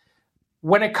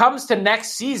 When it comes to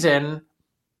next season,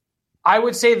 I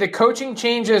would say the coaching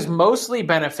change is mostly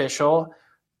beneficial,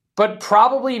 but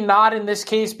probably not in this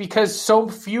case because so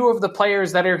few of the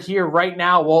players that are here right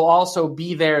now will also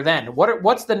be there then.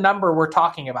 What's the number we're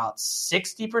talking about?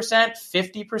 60%,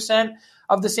 50%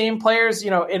 of the same players?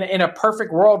 You know, in a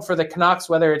perfect world for the Canucks,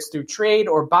 whether it's through trade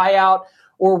or buyout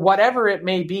or whatever it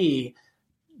may be,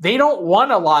 they don't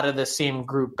want a lot of the same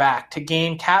group back to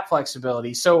gain cap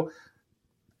flexibility. So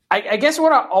I guess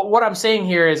what I'm saying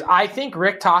here is I think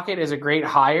Rick Tocchet is a great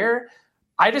hire.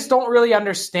 I just don't really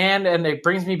understand, and it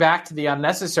brings me back to the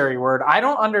unnecessary word. I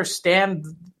don't understand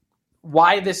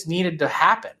why this needed to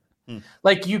happen.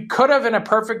 Like, you could have, in a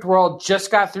perfect world,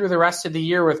 just got through the rest of the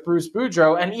year with Bruce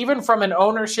Boudreau, and even from an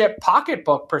ownership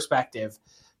pocketbook perspective,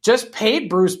 just paid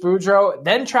Bruce Boudreau,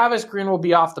 then Travis Green will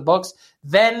be off the books,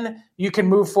 then you can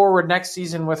move forward next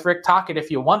season with Rick Tocchet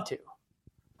if you want to.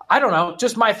 I don't know,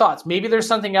 just my thoughts. Maybe there's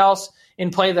something else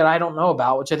in play that I don't know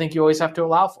about, which I think you always have to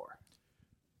allow for.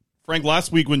 Frank,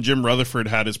 last week when Jim Rutherford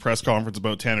had his press conference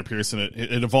about Tanner Pearson,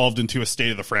 it evolved into a state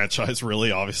of the franchise,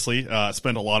 really, obviously.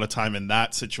 Spent a lot of time in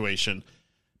that situation.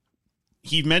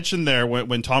 He mentioned there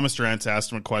when Thomas Durant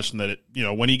asked him a question that,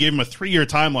 when he gave him a 3-year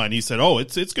timeline, he said,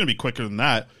 it's going to be quicker than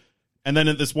that. And then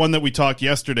at this one that we talked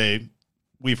yesterday,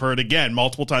 we've heard again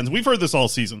multiple times. We've heard this all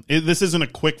season. This isn't a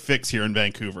quick fix here in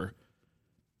Vancouver.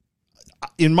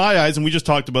 In my eyes, and we just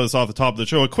talked about this off the top of the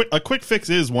show, a quick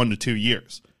fix is 1 to 2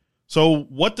 years. So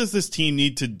what does this team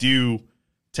need to do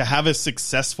to have a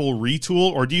successful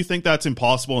retool? Or do you think that's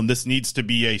impossible and this needs to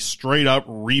be a straight up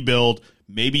rebuild?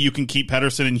 Maybe you can keep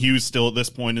Pettersson and Hughes still at this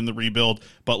point in the rebuild,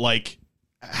 but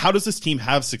how does this team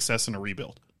have success in a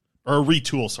rebuild? Or a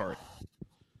retool, sorry.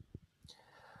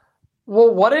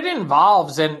 Well, what it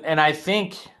involves, and I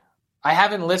think I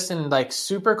haven't listened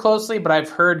super closely, but I've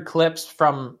heard clips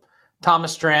from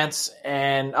Thomas Drance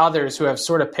and others who have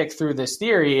sort of picked through this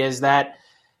theory, is that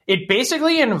it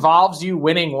basically involves you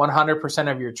winning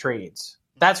 100% of your trades.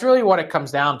 That's really what it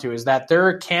comes down to, is that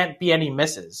there can't be any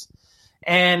misses.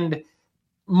 And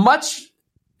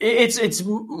it's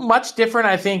much different,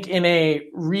 I think, in a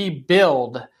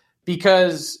rebuild,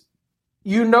 because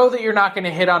you know that you're not going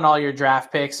to hit on all your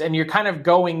draft picks, and you're kind of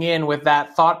going in with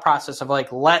that thought process of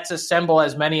let's assemble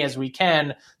as many as we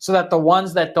can so that the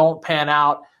ones that don't pan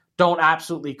out don't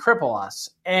absolutely cripple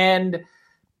us. And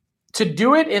to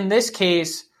do it in this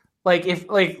case,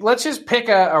 let's just pick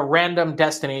a random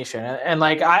destination. And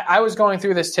I was going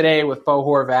through this today with Bo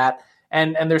Horvat,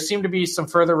 and there seemed to be some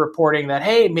further reporting that,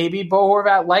 hey, maybe Bo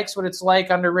Horvat likes what it's like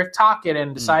under Rick Tocchet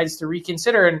and decides to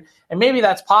reconsider. And maybe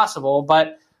that's possible,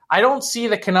 but I don't see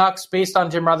the Canucks, based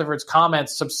on Jim Rutherford's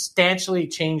comments, substantially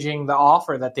changing the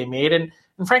offer that they made. And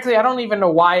frankly, I don't even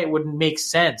know why it would make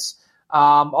sense.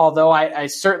 Although I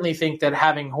certainly think that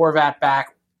having Horvat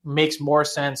back makes more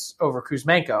sense over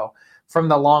Kuzmenko from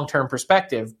the long-term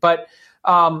perspective. But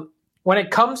when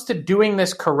it comes to doing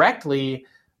this correctly,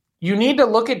 you need to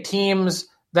look at teams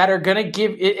that are going to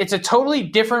give – it's a totally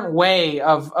different way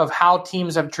of how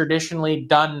teams have traditionally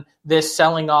done this,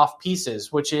 selling off pieces,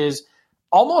 which is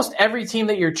almost every team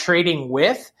that you're trading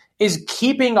with is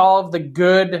keeping all of the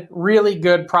good, really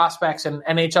good prospects and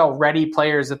NHL-ready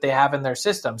players that they have in their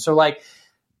system. So,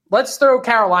 let's throw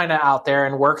Carolina out there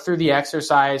and work through the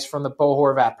exercise from the Bo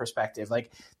Horvat perspective.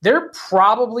 Like, they're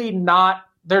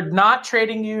not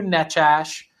trading you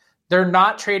Netchash. They're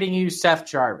not trading you Seth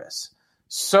Jarvis.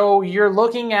 So you're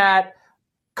looking at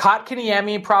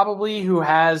Kotkaniemi probably, who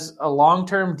has a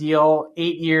long-term deal,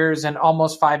 8 years and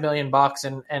almost $5 million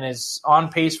and is on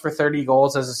pace for 30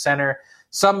 goals as a center.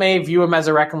 Some may view him as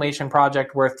a reclamation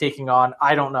project worth taking on.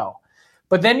 I don't know.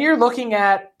 But then you're looking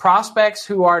at prospects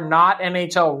who are not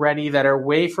NHL ready, that are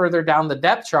way further down the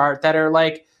depth chart, that are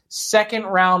like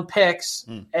second-round picks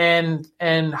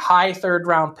and high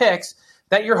third-round picks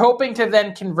that you're hoping to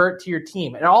then convert to your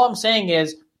team. And all I'm saying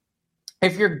is,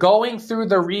 if you're going through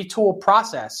the retool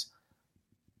process,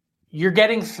 you're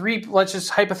getting let's just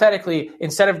hypothetically,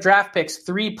 instead of draft picks,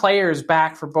 3 players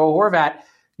back for Bo Horvat.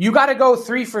 You got to go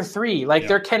 3 for 3. Like,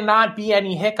 there cannot be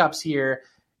any hiccups here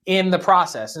in the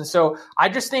process. And so I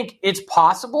just think it's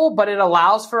possible, but it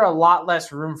allows for a lot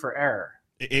less room for error.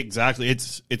 Exactly.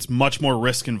 It's much more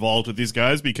risk involved with these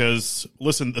guys because,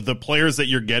 listen, the players that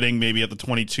you're getting maybe at the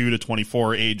 22 to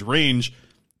 24 age range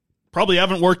probably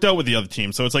haven't worked out with the other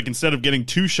team. So it's like, instead of getting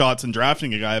 2 shots and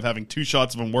drafting a guy, of having 2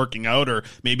 shots of him working out, or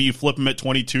maybe you flip him at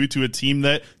 22 to a team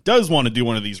that does want to do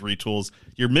one of these retools,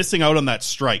 you're missing out on that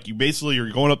strike.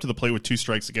 You're going up to the plate with 2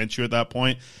 strikes against you at that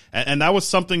point. And that was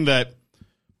something that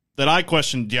I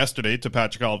questioned yesterday to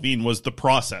Patrick Allvin, was the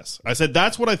process. I said,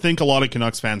 that's what I think a lot of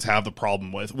Canucks fans have the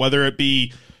problem with, whether it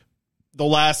be the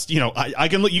last, you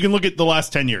can look at the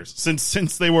last 10 years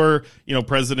since they were,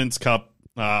 President's Cup,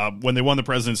 when they won the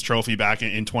President's Trophy back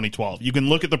in 2012. You can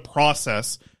look at the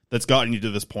process that's gotten you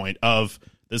to this point of,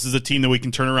 this is a team that we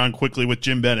can turn around quickly with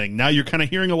Jim Benning. Now you're kind of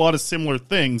hearing a lot of similar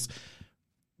things.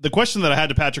 The question that I had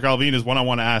to Patrick Allvin is one I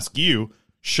want to ask you.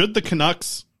 Should the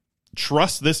Canucks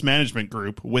trust this management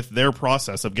group with their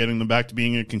process of getting them back to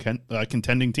being a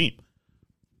contending team?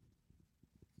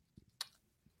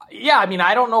 Yeah, I mean,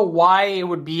 I don't know why it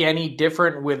would be any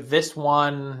different with this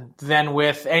one than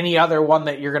with any other one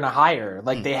that you're going to hire.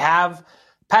 Like, they have,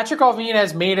 Patrick Allvin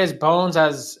has made his bones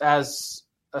as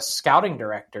a scouting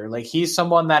director. Like, he's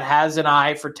someone that has an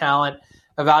eye for talent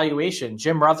evaluation.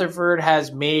 Jim Rutherford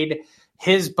has made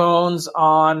his bones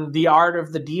on the art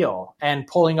of the deal and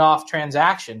pulling off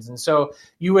transactions. And so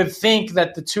you would think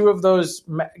that the two of those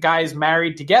guys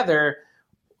married together,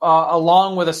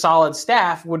 along with a solid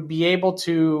staff, would be able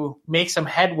to make some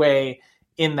headway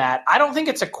in that. I don't think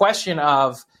it's a question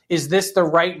of, is this the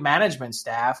right management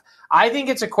staff? I think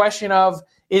it's a question of,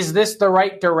 is this the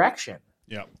right direction?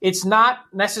 Yeah. It's not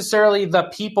necessarily the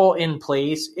people in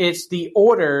place. It's the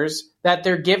orders that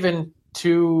they're given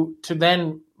to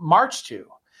then march to.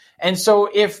 And so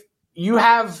if you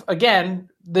have, again,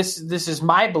 this is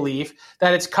my belief,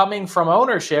 that it's coming from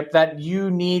ownership, that you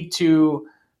need to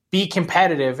be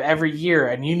competitive every year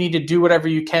and you need to do whatever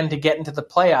you can to get into the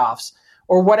playoffs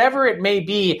or whatever it may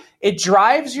be, it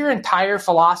drives your entire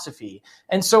philosophy.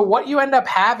 And so what you end up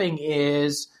having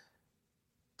is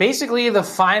basically the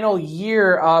final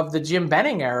year of the Jim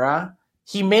Benning era.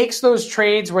 He makes those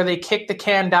trades where they kick the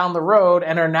can down the road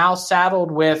and are now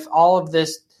saddled with all of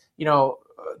this,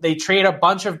 they trade a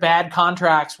bunch of bad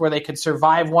contracts where they could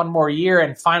survive one more year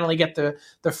and finally get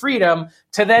the freedom,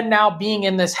 to then now being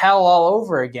in this hell all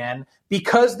over again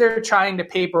because they're trying to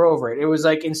paper over it. It was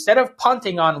like, instead of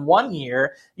punting on 1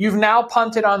 year, you've now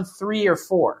punted on 3 or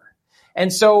 4.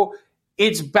 And so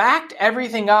it's backed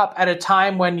everything up at a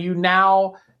time when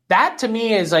that to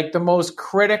me is like the most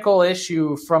critical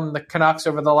issue from the Canucks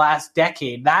over the last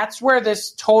decade. That's where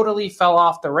this totally fell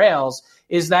off the rails,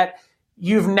 is that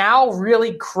you've now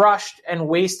really crushed and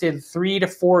wasted 3 to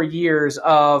 4 years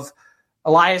of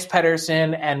Elias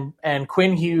Pettersson and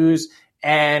Quinn Hughes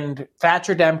and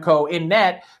Thatcher Demko in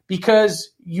net,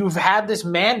 because you've had this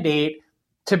mandate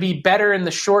to be better in the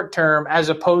short term as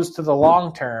opposed to the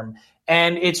long term.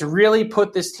 And it's really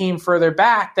put this team further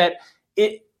back, that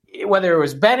whether it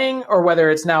was Benning or whether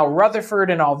it's now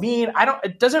Rutherford and Allvin,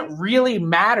 it doesn't really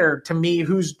matter to me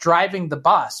who's driving the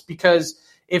bus, because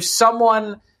if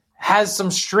someone has some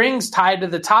strings tied to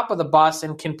the top of the bus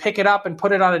and can pick it up and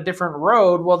put it on a different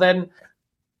road, well, then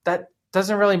that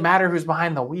doesn't really matter who's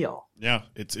behind the wheel. Yeah,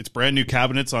 it's brand new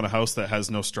cabinets on a house that has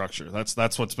no structure.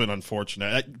 That's what's been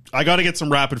unfortunate. I got to get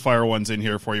some rapid fire ones in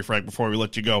here for you, Frank, before we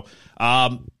let you go.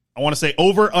 I want to say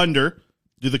over under.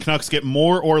 Do the Canucks get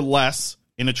more or less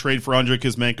in a trade for Andrei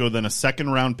Kuzmenko than a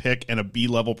second round pick and a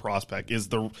B-level prospect? Is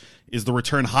the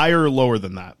return higher or lower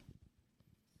than that?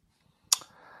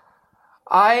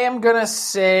 I am going to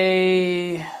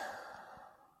say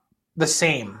the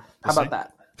same. How about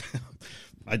that?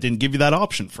 I didn't give you that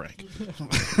option, Frank.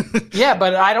 Yeah,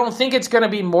 but I don't think it's going to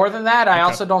be more than that. I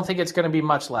also don't think it's going to be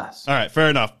much less. All right, fair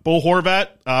enough. Bo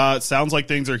Horvat, sounds like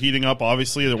things are heating up.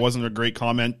 Obviously, there wasn't a great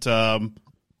comment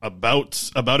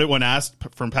about it when asked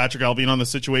from Patrick Alvin on the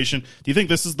situation. Do you think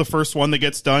this is the first one that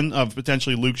gets done of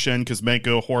potentially Luke Schenn,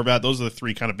 Kuzmenko, Horvat? Those are the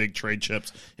three kind of big trade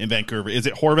chips in Vancouver. Is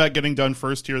it Horvat getting done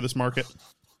first here, this market?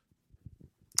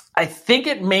 I think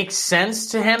it makes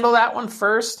sense to handle that one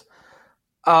first.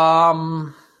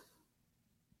 I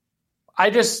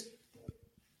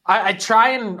try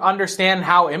and understand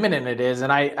how imminent it is,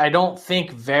 and I don't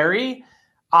think very.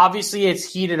 Obviously, it's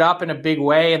heated up in a big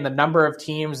way, and the number of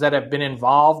teams that have been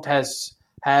involved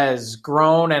has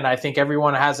grown, and I think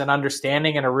everyone has an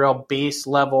understanding and a real base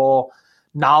level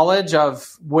knowledge of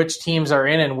which teams are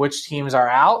in and which teams are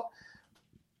out.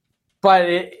 But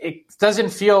it doesn't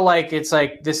feel like it's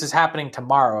like this is happening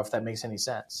tomorrow, if that makes any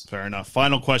sense. Fair enough.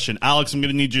 Final question. Alex, I'm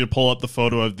going to need you to pull up the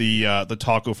photo of the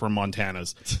taco from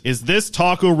Montana's. Is this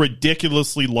taco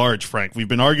ridiculously large, Frank? We've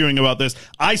been arguing about this.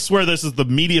 I swear this is the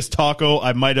meatiest taco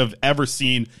I might have ever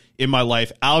seen in my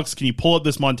life. Alex, can you pull up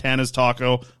this Montana's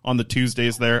taco on the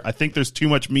Tuesdays there? I think there's too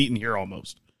much meat in here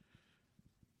almost.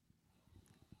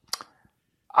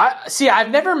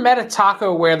 I've never met a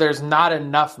taco where there's not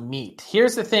enough meat.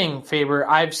 Here's the thing, Faber.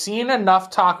 I've seen enough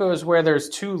tacos where there's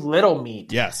too little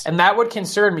meat. Yes. And that would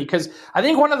concern me because I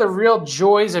think one of the real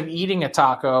joys of eating a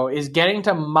taco is getting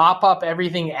to mop up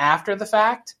everything after the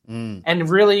fact and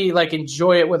really like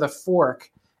enjoy it with a fork.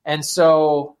 And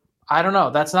so I don't know.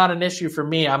 That's not an issue for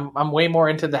me. I'm way more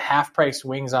into the half-price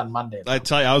wings on Monday, though. I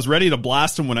tell you, I was ready to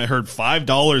blast him when I heard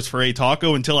 $5 for a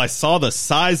taco until I saw the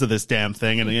size of this damn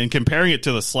thing and comparing it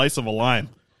to the slice of a lime.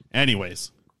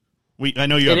 Anyways, I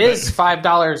know you. It is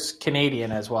 $5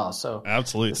 Canadian as well. So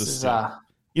absolutely, this is,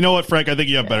 you know what, Frank? I think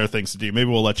you have better things to do. Maybe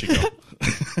we'll let you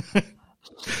go.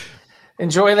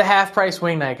 Enjoy the half-price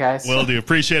wing night, guys. Will do.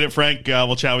 Appreciate it, Frank.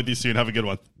 We'll chat with you soon. Have a good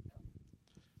one.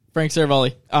 Frank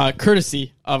Seravalli,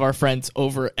 courtesy of our friends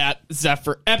over at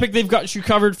Zephyr Epic. They've got you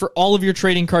covered for all of your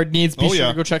trading card needs. Be sure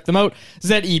to go check them out.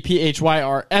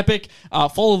 ZEPHYR Epic.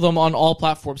 Follow them on all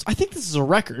platforms. I think this is a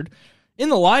record. In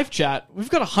the live chat, we've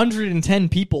got 110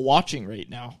 people watching right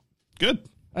now. Good.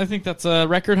 I think that's a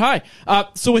record high.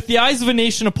 So with the eyes of a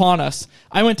nation upon us,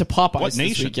 I went to Popeyes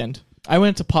this weekend. I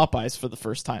went to Popeyes for the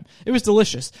first time. It was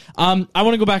delicious. I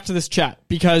want to go back to this chat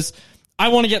because I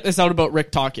want to get this out about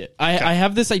Rick Tocchet. I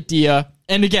have this idea,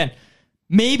 and again,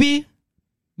 maybe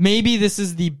this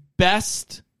is the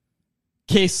best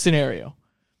case scenario,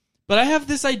 but I have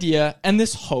this idea and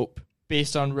this hope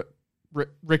based on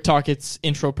Rick Tocchet's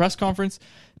intro press conference,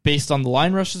 based on the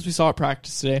line rushes we saw at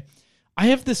practice today. I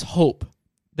have this hope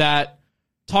that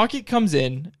Tocchet comes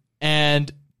in,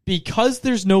 and because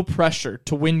there's no pressure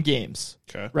to win games,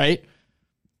 right,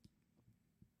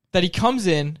 that he comes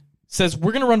in, says,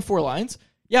 we're going to run 4 lines.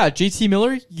 Yeah, JT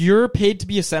Miller, you're paid to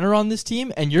be a center on this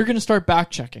team, and you're going to start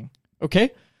back-checking,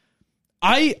 okay?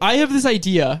 I have this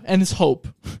idea and this hope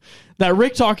that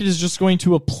Rick Tocchet is just going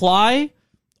to apply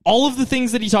all of the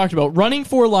things that he talked about, running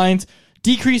 4 lines,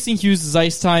 decreasing Hughes'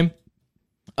 ice time,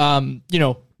 getting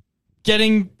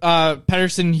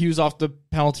Pettersson and Hughes off the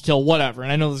penalty kill, whatever.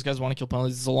 And I know those guys want to kill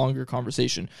penalties. It's a longer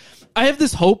conversation. I have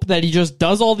this hope that he just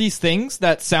does all these things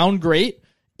that sound great,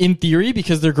 in theory,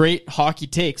 because they're great hockey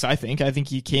takes, I think. I think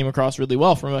he came across really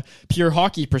well from a pure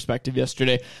hockey perspective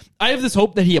yesterday. I have this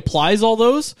hope that he applies all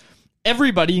those.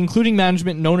 Everybody, including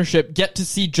management and ownership, get to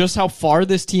see just how far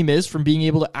this team is from being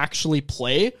able to actually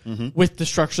play with the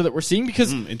structure that we're seeing.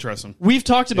 Because interesting. We've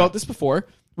talked about this before.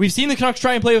 We've seen the Canucks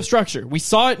try and play with structure. We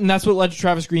saw it, and that's what led to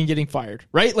Travis Green getting fired,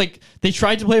 right? Like, they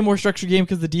tried to play a more structured game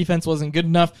because the defense wasn't good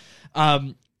enough.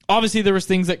 Obviously, there was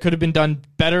things that could have been done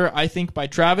better, I think, by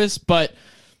Travis, but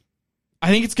I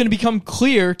think it's going to become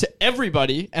clear to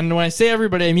everybody, and when I say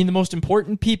everybody, I mean the most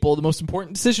important people, the most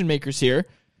important decision makers here.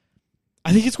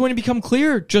 I think it's going to become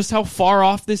clear just how far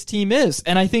off this team is,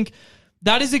 and I think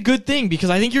that is a good thing because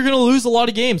I think you're going to lose a lot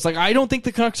of games. Like, I don't think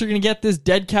the Canucks are going to get this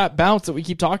dead cat bounce that we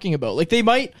keep talking about. Like, they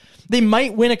might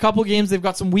win a couple games. They've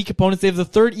got some weak opponents. They have the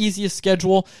 3rd easiest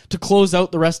schedule to close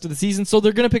out the rest of the season, so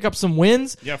they're going to pick up some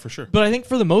wins. Yeah, for sure. But I think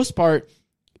for the most part,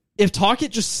 if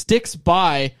Tocchet just sticks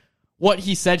by what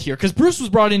he said here, because Bruce was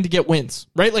brought in to get wins,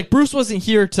 right? Like, Bruce wasn't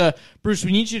here to, Bruce,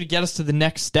 we need you to get us to the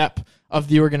next step of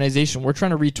the organization. We're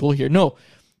trying to retool here. No,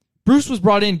 Bruce was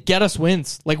brought in, get us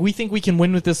wins. Like, we think we can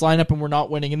win with this lineup, and we're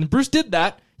not winning. And Bruce did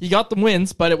that. He got them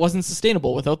wins, but it wasn't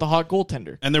sustainable without the hot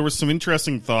goaltender. And there was some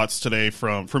interesting thoughts today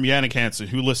from Jannik Hansen,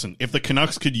 who, listen, if the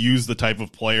Canucks could use the type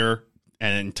of player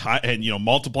and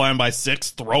multiply them by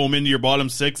 6, throw them into your bottom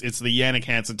 6. It's the Jannik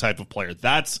Hansen type of player.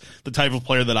 That's the type of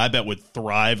player that I bet would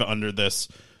thrive under this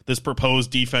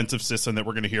proposed defensive system that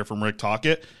we're going to hear from Rick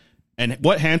Tocchet. And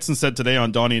what Hansen said today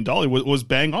on Donnie and Dolly was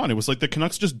bang on. It was like the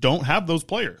Canucks just don't have those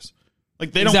players.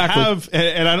 Like they don't have,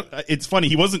 and it's funny,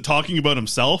 he wasn't talking about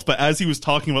himself, but as he was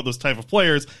talking about those type of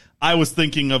players, I was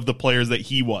thinking of the players that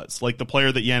he was, like the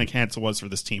player that Jannik Hansen was for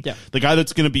this team. Yeah. The guy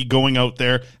that's going to be going out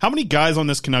there. How many guys on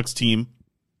this Canucks team,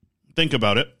 think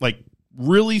about it, like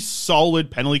really solid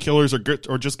penalty killers or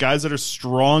just guys that are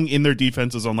strong in their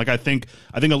defensive zone? Like I think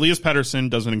Elias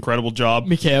Pettersson does an incredible job.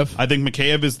 Mikheyev. I think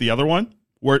Mikheyev is the other one.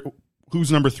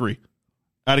 Who's number 3?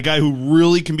 At a guy who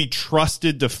really can be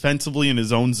trusted defensively in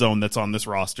his own zone that's on this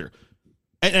roster.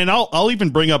 And I'll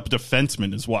even bring up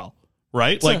defensemen as well,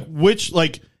 right? Sure.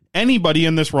 Like anybody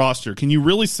in this roster, can you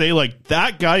really say like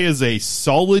that guy is a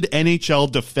solid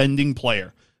NHL defending player?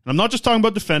 And I'm not just talking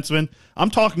about defensemen. I'm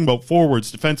talking about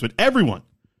forwards, defensemen, everyone.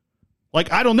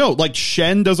 Like, I don't know. Like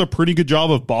Shen does a pretty good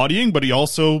job of bodying, but he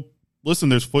also, listen,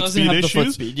 there's foot speed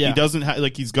issues. He doesn't have,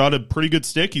 like, he's got a pretty good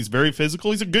stick. He's very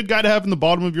physical. He's a good guy to have in the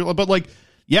bottom of your, but like,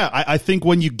 yeah, I think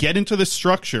when you get into this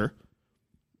structure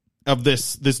of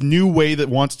this new way that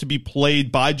wants to be played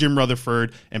by Jim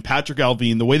Rutherford and Patrick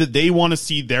Allvin, the way that they want to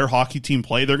see their hockey team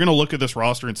play, they're going to look at this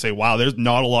roster and say, wow, there's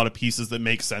not a lot of pieces that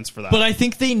make sense for that. But I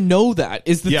think they know that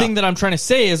is the thing that I'm trying to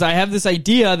say is I have this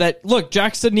idea that, look,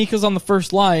 Jack Studnicka's on the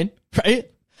first line, right?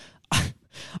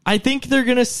 I think they're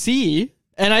going to see,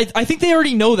 and I think they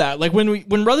already know that. Like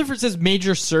when Rutherford says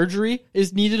major surgery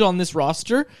is needed on this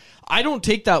roster, I don't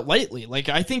take that lightly. Like,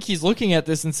 I think he's looking at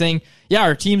this and saying, yeah,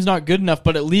 our team's not good enough,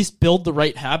 but at least build the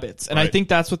right habits. And I think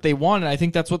that's what they want, and I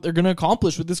think that's what they're going to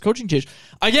accomplish with this coaching change.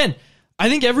 Again, I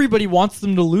think everybody wants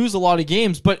them to lose a lot of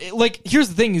games, but like, here's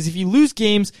the thing is if you lose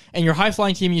games and you're a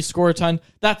high-flying team and you score a ton,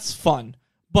 that's fun.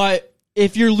 But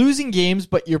if you're losing games,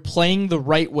 but you're playing the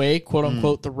right way, quote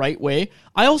unquote, the right way,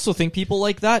 I also think people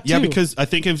like that too. Yeah, because I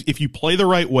think if you play the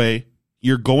right way,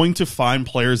 you're going to find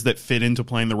players that fit into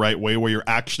playing the right way where you're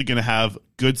actually going to have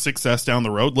good success down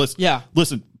the road.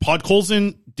 Listen,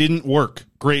 Podkolzin didn't work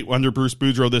great under Bruce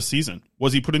Boudreau this season.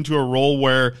 Was he put into a role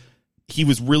where he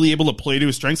was really able to play to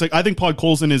his strengths? Like, I think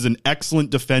Podkolzin is an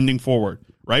excellent defending forward,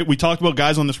 right? We talked about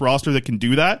guys on this roster that can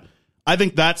do that. I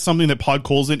think that's something that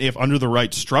Podkolzin, if under the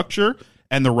right structure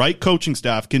and the right coaching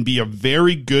staff, can be a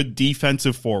very good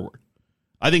defensive forward.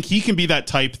 I think he can be that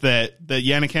type that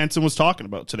Jannik Hansen was talking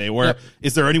about today, where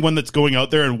is there anyone that's going out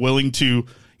there and willing to,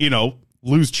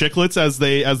 lose chicklets as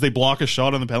they block a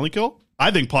shot on the penalty kill?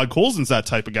 I think Podkolzin's that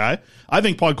type of guy. I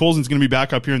think Podkolzin's going to be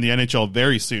back up here in the NHL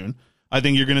very soon. I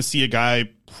think you're going to see a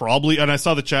guy probably, and I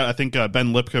saw the chat, I think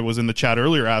Ben Lipka was in the chat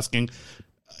earlier asking,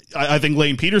 I think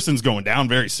Lane Peterson's going down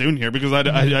very soon here because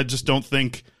I just don't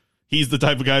think he's the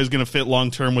type of guy who's going to fit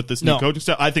long-term with this new coaching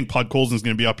staff. I think Podkolzin's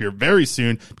going to be up here very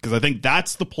soon because I think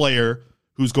that's the player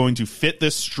who's going to fit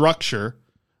this structure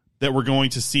that we're going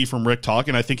to see from Rick Tocchet,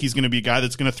 and I think he's going to be a guy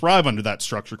that's going to thrive under that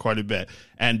structure quite a bit.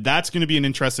 And that's going to be an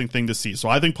interesting thing to see. So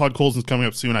I think Podkolzin's coming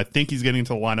up soon. I think he's getting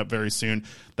to the lineup very soon.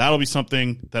 That'll be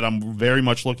something that I'm very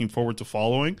much looking forward to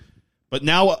following. But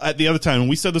now, at the other time, and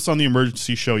we said this on the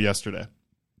emergency show yesterday,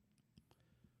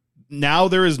 now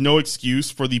there is no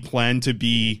excuse for the plan to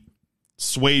be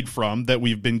swayed from that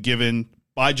we've been given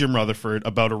by Jim Rutherford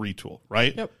about a retool,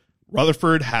 right? Yep.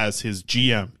 Rutherford has his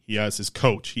GM, he has his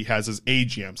coach, he has his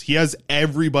AGMs, he has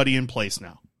everybody in place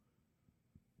now.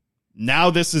 Now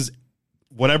this is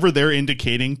whatever they're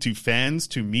indicating to fans,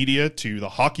 to media, to the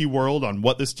hockey world on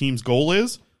what this team's goal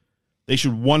is. They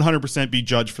should 100% be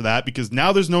judged for that because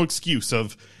now there's no excuse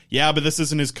of, yeah, but this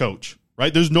isn't his coach,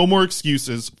 right? There's no more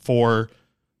excuses for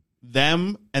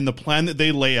them and the plan that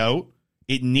they lay out.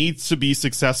 It needs to be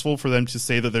successful for them to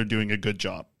say that they're doing a good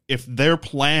job. If their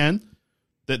plan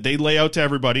that they lay out to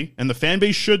everybody, and the fan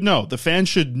base should know, the fans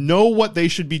should know what they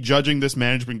should be judging this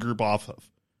management group off of.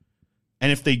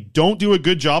 And if they don't do a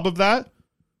good job of that,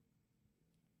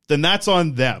 then that's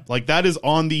on them. Like, that is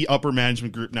on the upper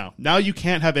management group now. Now you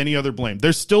can't have any other blame.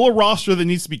 There's still a roster that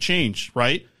needs to be changed,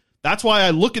 right? That's why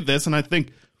I look at this and I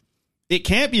think it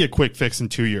can't be a quick fix in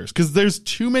 2 years because there's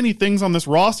too many things on this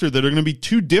roster that are going to be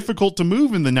too difficult to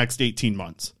move in the next 18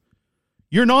 months.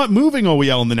 You're not moving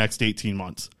OEL in the next 18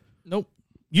 months. Nope.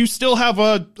 You still have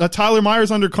a Tyler Myers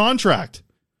under contract.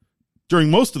 During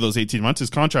most of those 18 months, his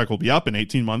contract will be up in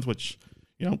 18 months, which,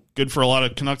 good for a lot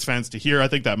of Canucks fans to hear. I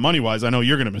think that money-wise, I know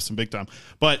you're going to miss him big time.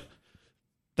 But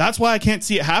that's why I can't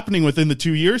see it happening within the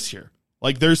 2 years here.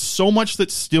 Like, there's so much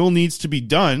that still needs to be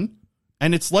done.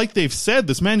 And it's like they've said,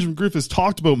 this management group has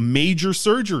talked about major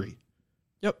surgery.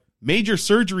 Yep. Major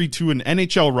surgery to an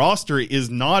NHL roster is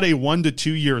not a 1 to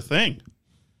 2 year thing.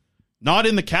 not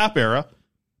in the cap era.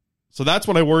 So that's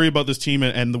what I worry about this team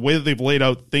and the way that they've laid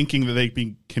out, thinking that they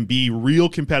can be real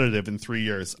competitive in 3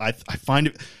 years. I find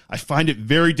it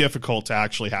very difficult to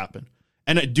actually happen.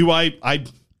 And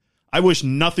I wish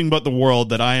nothing but the world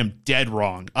that I am dead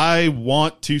wrong. I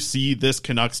want to see this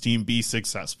Canucks team be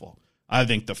successful. I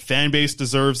think the fan base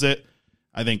deserves it.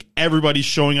 I think everybody's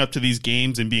showing up to these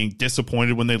games and being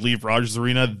disappointed when they leave Rogers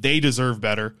Arena. They deserve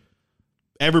better.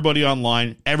 Everybody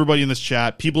online, everybody in this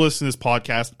chat, people listening to this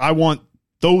podcast, I want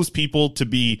those people to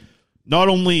be not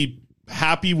only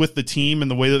happy with the team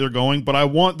and the way that they're going, but I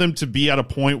want them to be at a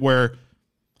point where,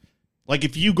 like,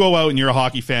 if you go out and you're a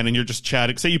hockey fan and you're just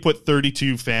chatting, say you put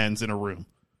 32 fans in a room,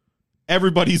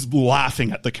 everybody's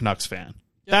laughing at the Canucks fan.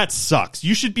 Yep. That sucks.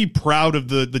 You should be proud of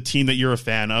the team that you're a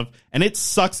fan of. And it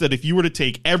sucks that if you were to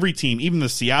take every team, even the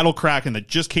Seattle Kraken that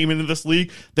just came into this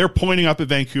league, they're pointing up at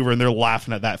Vancouver and they're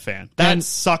laughing at that fan. That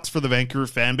sucks for the Vancouver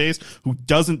fan base who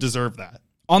doesn't deserve that.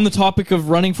 On the topic of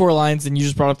running four lines, and you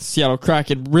just brought up the Seattle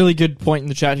Kraken, really good point in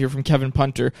the chat here from Kevin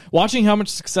Punter. Watching how much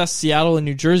success Seattle and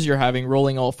New Jersey are having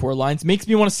rolling all four lines makes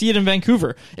me want to see it in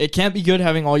Vancouver. It can't be good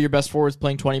having all your best forwards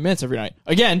playing 20 minutes every night.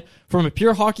 Again, from a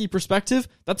pure hockey perspective,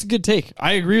 that's a good take.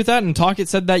 I agree with that, and Tocchet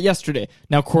said that yesterday.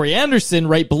 Now, Corey Anderson,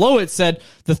 right below it, said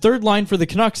the third line for the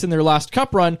Canucks in their last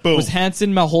cup run was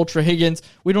Hansen, Malhotra, Higgins.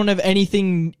 We don't have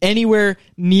anything anywhere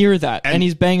near that, and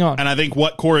he's bang on. And I think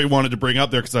what Corey wanted to bring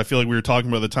up there, because I feel like we were talking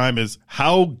about at the time, is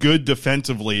how good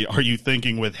defensively are you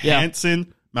thinking with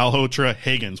Hansen, Malhotra,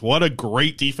 Higgins? What a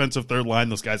great defensive third line.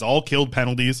 Those guys all killed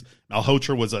penalties.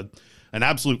 Malhotra was an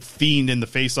absolute fiend in the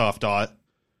faceoff dot.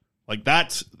 Like,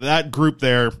 that group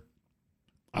there,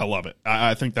 I love it.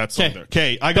 I think that's something there.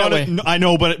 Okay, I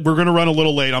know, but we're gonna run a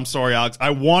little late. I'm sorry, Alex.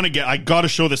 I gotta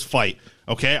show this fight.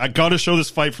 Okay, I gotta show this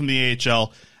fight from the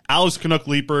AHL. Alex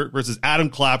Canuck-Leipert versus Adam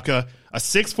Klapka, a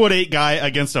 6'8" guy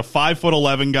against a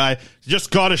 5'11" guy.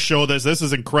 Just gotta show this. This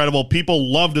is incredible.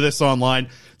 People loved this online.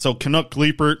 So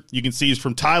Canuck-Leipert, you can see he's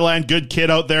from Thailand. Good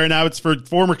kid out there. Now it's for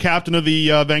former captain of the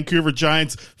Vancouver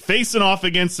Giants, facing off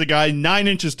against a guy 9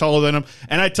 inches taller than him.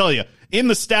 And I tell you, in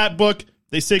the stat book,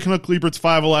 they say Canuck-Leipert's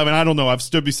 5'11". I don't know. I've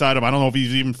stood beside him. I don't know if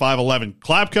he's even 5'11".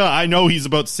 Klapka, I know he's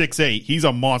about 6'8". He's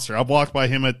a monster. I've walked by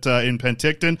him in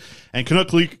Penticton. And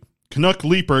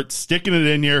Canuck-Leipert sticking it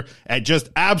in here and just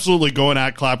absolutely going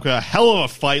at Klapka. A hell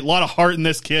of a fight. A lot of heart in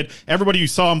this kid. Everybody who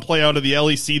saw him play out of the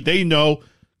LEC, they know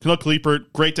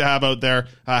Canuck-Leipert, great to have out there.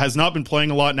 Has not been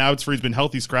playing a lot now. He's been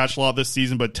healthy scratch a lot this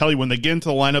season, but tell you, when they get into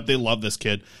the lineup, they love this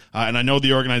kid. And I know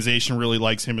the organization really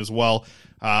likes him as well.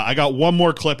 I got one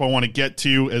more clip I want to get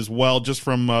to as well, just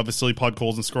from Vasily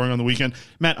Podkolzin scoring on the weekend.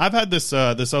 Matt, I've had this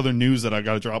other news that I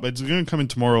got to drop. It's going to come in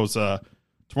tomorrow's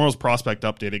prospect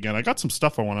update again. I got some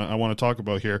stuff I want to talk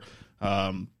about here.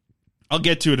 I'll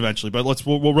get to it eventually, but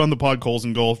we'll run the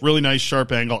Podkolzin goal. Really nice,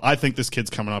 sharp angle. I think this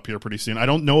kid's coming up here pretty soon. I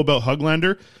don't know about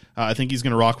Höglander. I think he's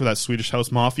going to rock with that Swedish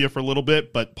House Mafia for a little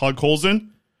bit, but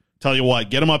Podkolzin, tell you what,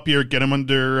 get him up here, get him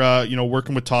under,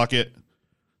 working with Tocchet.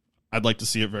 I'd like to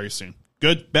see it very soon.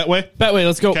 Good? Betway? Betway,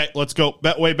 let's go. Okay, let's go.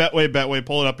 Betway.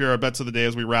 Pull it up here, our bets of the day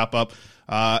as we wrap up.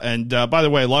 And by the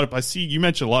way, I see you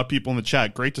mentioned a lot of people in the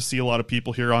chat. Great to see a lot of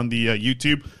people here on the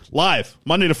YouTube. Live,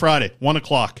 Monday to Friday, 1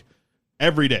 o'clock.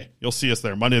 Every day. You'll see us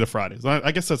there, Monday to Friday.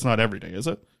 I guess that's not every day, is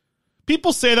it?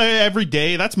 People say that every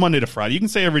day. That's Monday to Friday. You can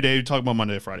say every day. You talk about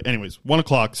Monday to Friday. Anyways, 1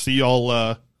 o'clock. See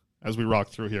y'all as we rock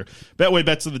through here. Betway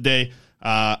bets of the day.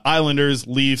 Islanders,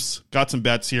 Leafs, got some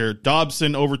bets here.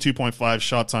 Dobson over 2.5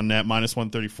 shots on net, minus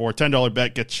 134. $10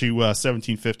 bet gets you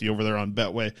 $17.50 over there on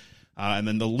Betway. And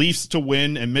then the Leafs to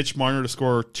win and Mitch Marner to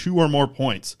score 2 or more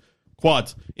points.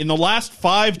 Quads. In the last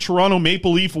 5 Toronto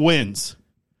Maple Leaf wins,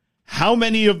 how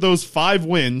many of those 5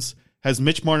 wins has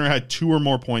Mitch Marner had 2 or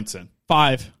more points in?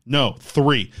 5. No,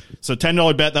 3. So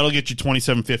 $10 bet, that'll get you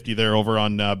 $27.50 there over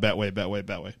on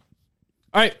Betway.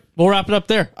 All right, we'll wrap it up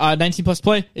there. 19 plus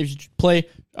play. If you play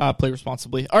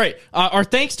responsibly. All right, our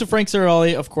thanks to Frank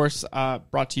Seravalli, of course,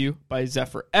 brought to you by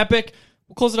Zephyr Epic.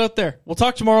 We'll close it out there. We'll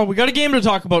talk tomorrow. We got a game to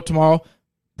talk about tomorrow.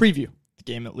 Preview the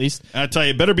game, at least. I tell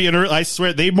you, better be an early. I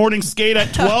swear, they morning skate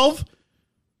at 12.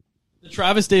 The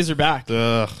Travis days are back.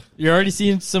 Ugh. You're already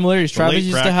seeing similarities. Travis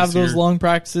used to have those long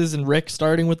practices, and Rick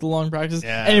starting with the long practices.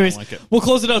 Yeah, anyways, I don't like it. We'll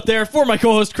close it out there. For my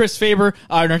co-host, Chris Faber,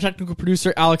 and our technical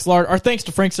producer, Alex Lard, our thanks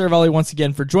to Frank Seravalli once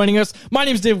again for joining us. My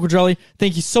name is David Quadrelli.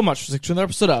 Thank you so much for listening to another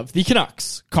episode of The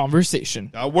Canucks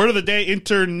Conversation. Word of the day,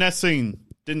 internecine.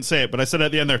 Didn't say it, but I said it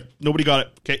at the end there. Nobody got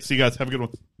it. Okay, see you guys. Have a good one.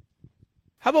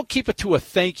 How about keep it to a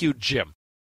thank you, Jim?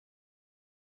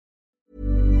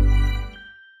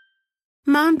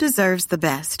 Mom deserves the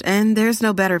best, and there's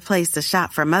no better place to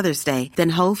shop for Mother's Day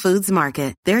than Whole Foods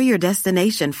Market. They're your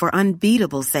destination for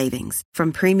unbeatable savings,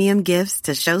 from premium gifts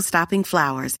to show-stopping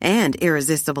flowers and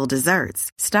irresistible desserts.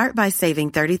 Start by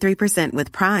saving 33%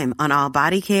 with Prime on all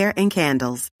body care and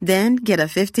candles. Then get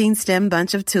a 15-stem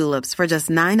bunch of tulips for just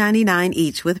 $9.99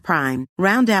 each with Prime.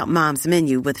 Round out Mom's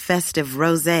menu with festive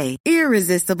rosé,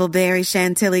 irresistible berry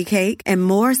chantilly cake, and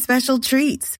more special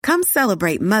treats. Come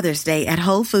celebrate Mother's Day at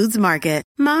Whole Foods Market.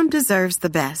 Mom deserves the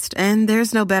best, and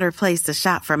there's no better place to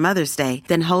shop for Mother's Day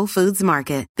than Whole Foods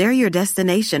Market. They're your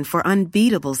destination for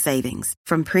unbeatable savings,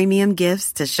 from premium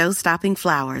gifts to show-stopping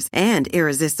flowers and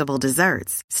irresistible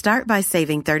desserts. Start by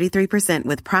saving 33%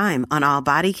 with Prime on all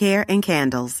body care and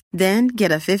candles. Then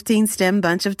get a 15-stem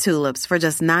bunch of tulips for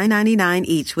just $9.99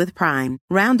 each with Prime.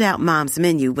 Round out Mom's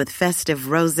menu with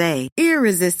festive rosé,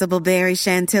 irresistible berry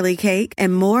chantilly cake,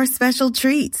 and more special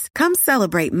treats. Come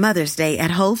celebrate Mother's Day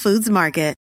at Whole Foods Market.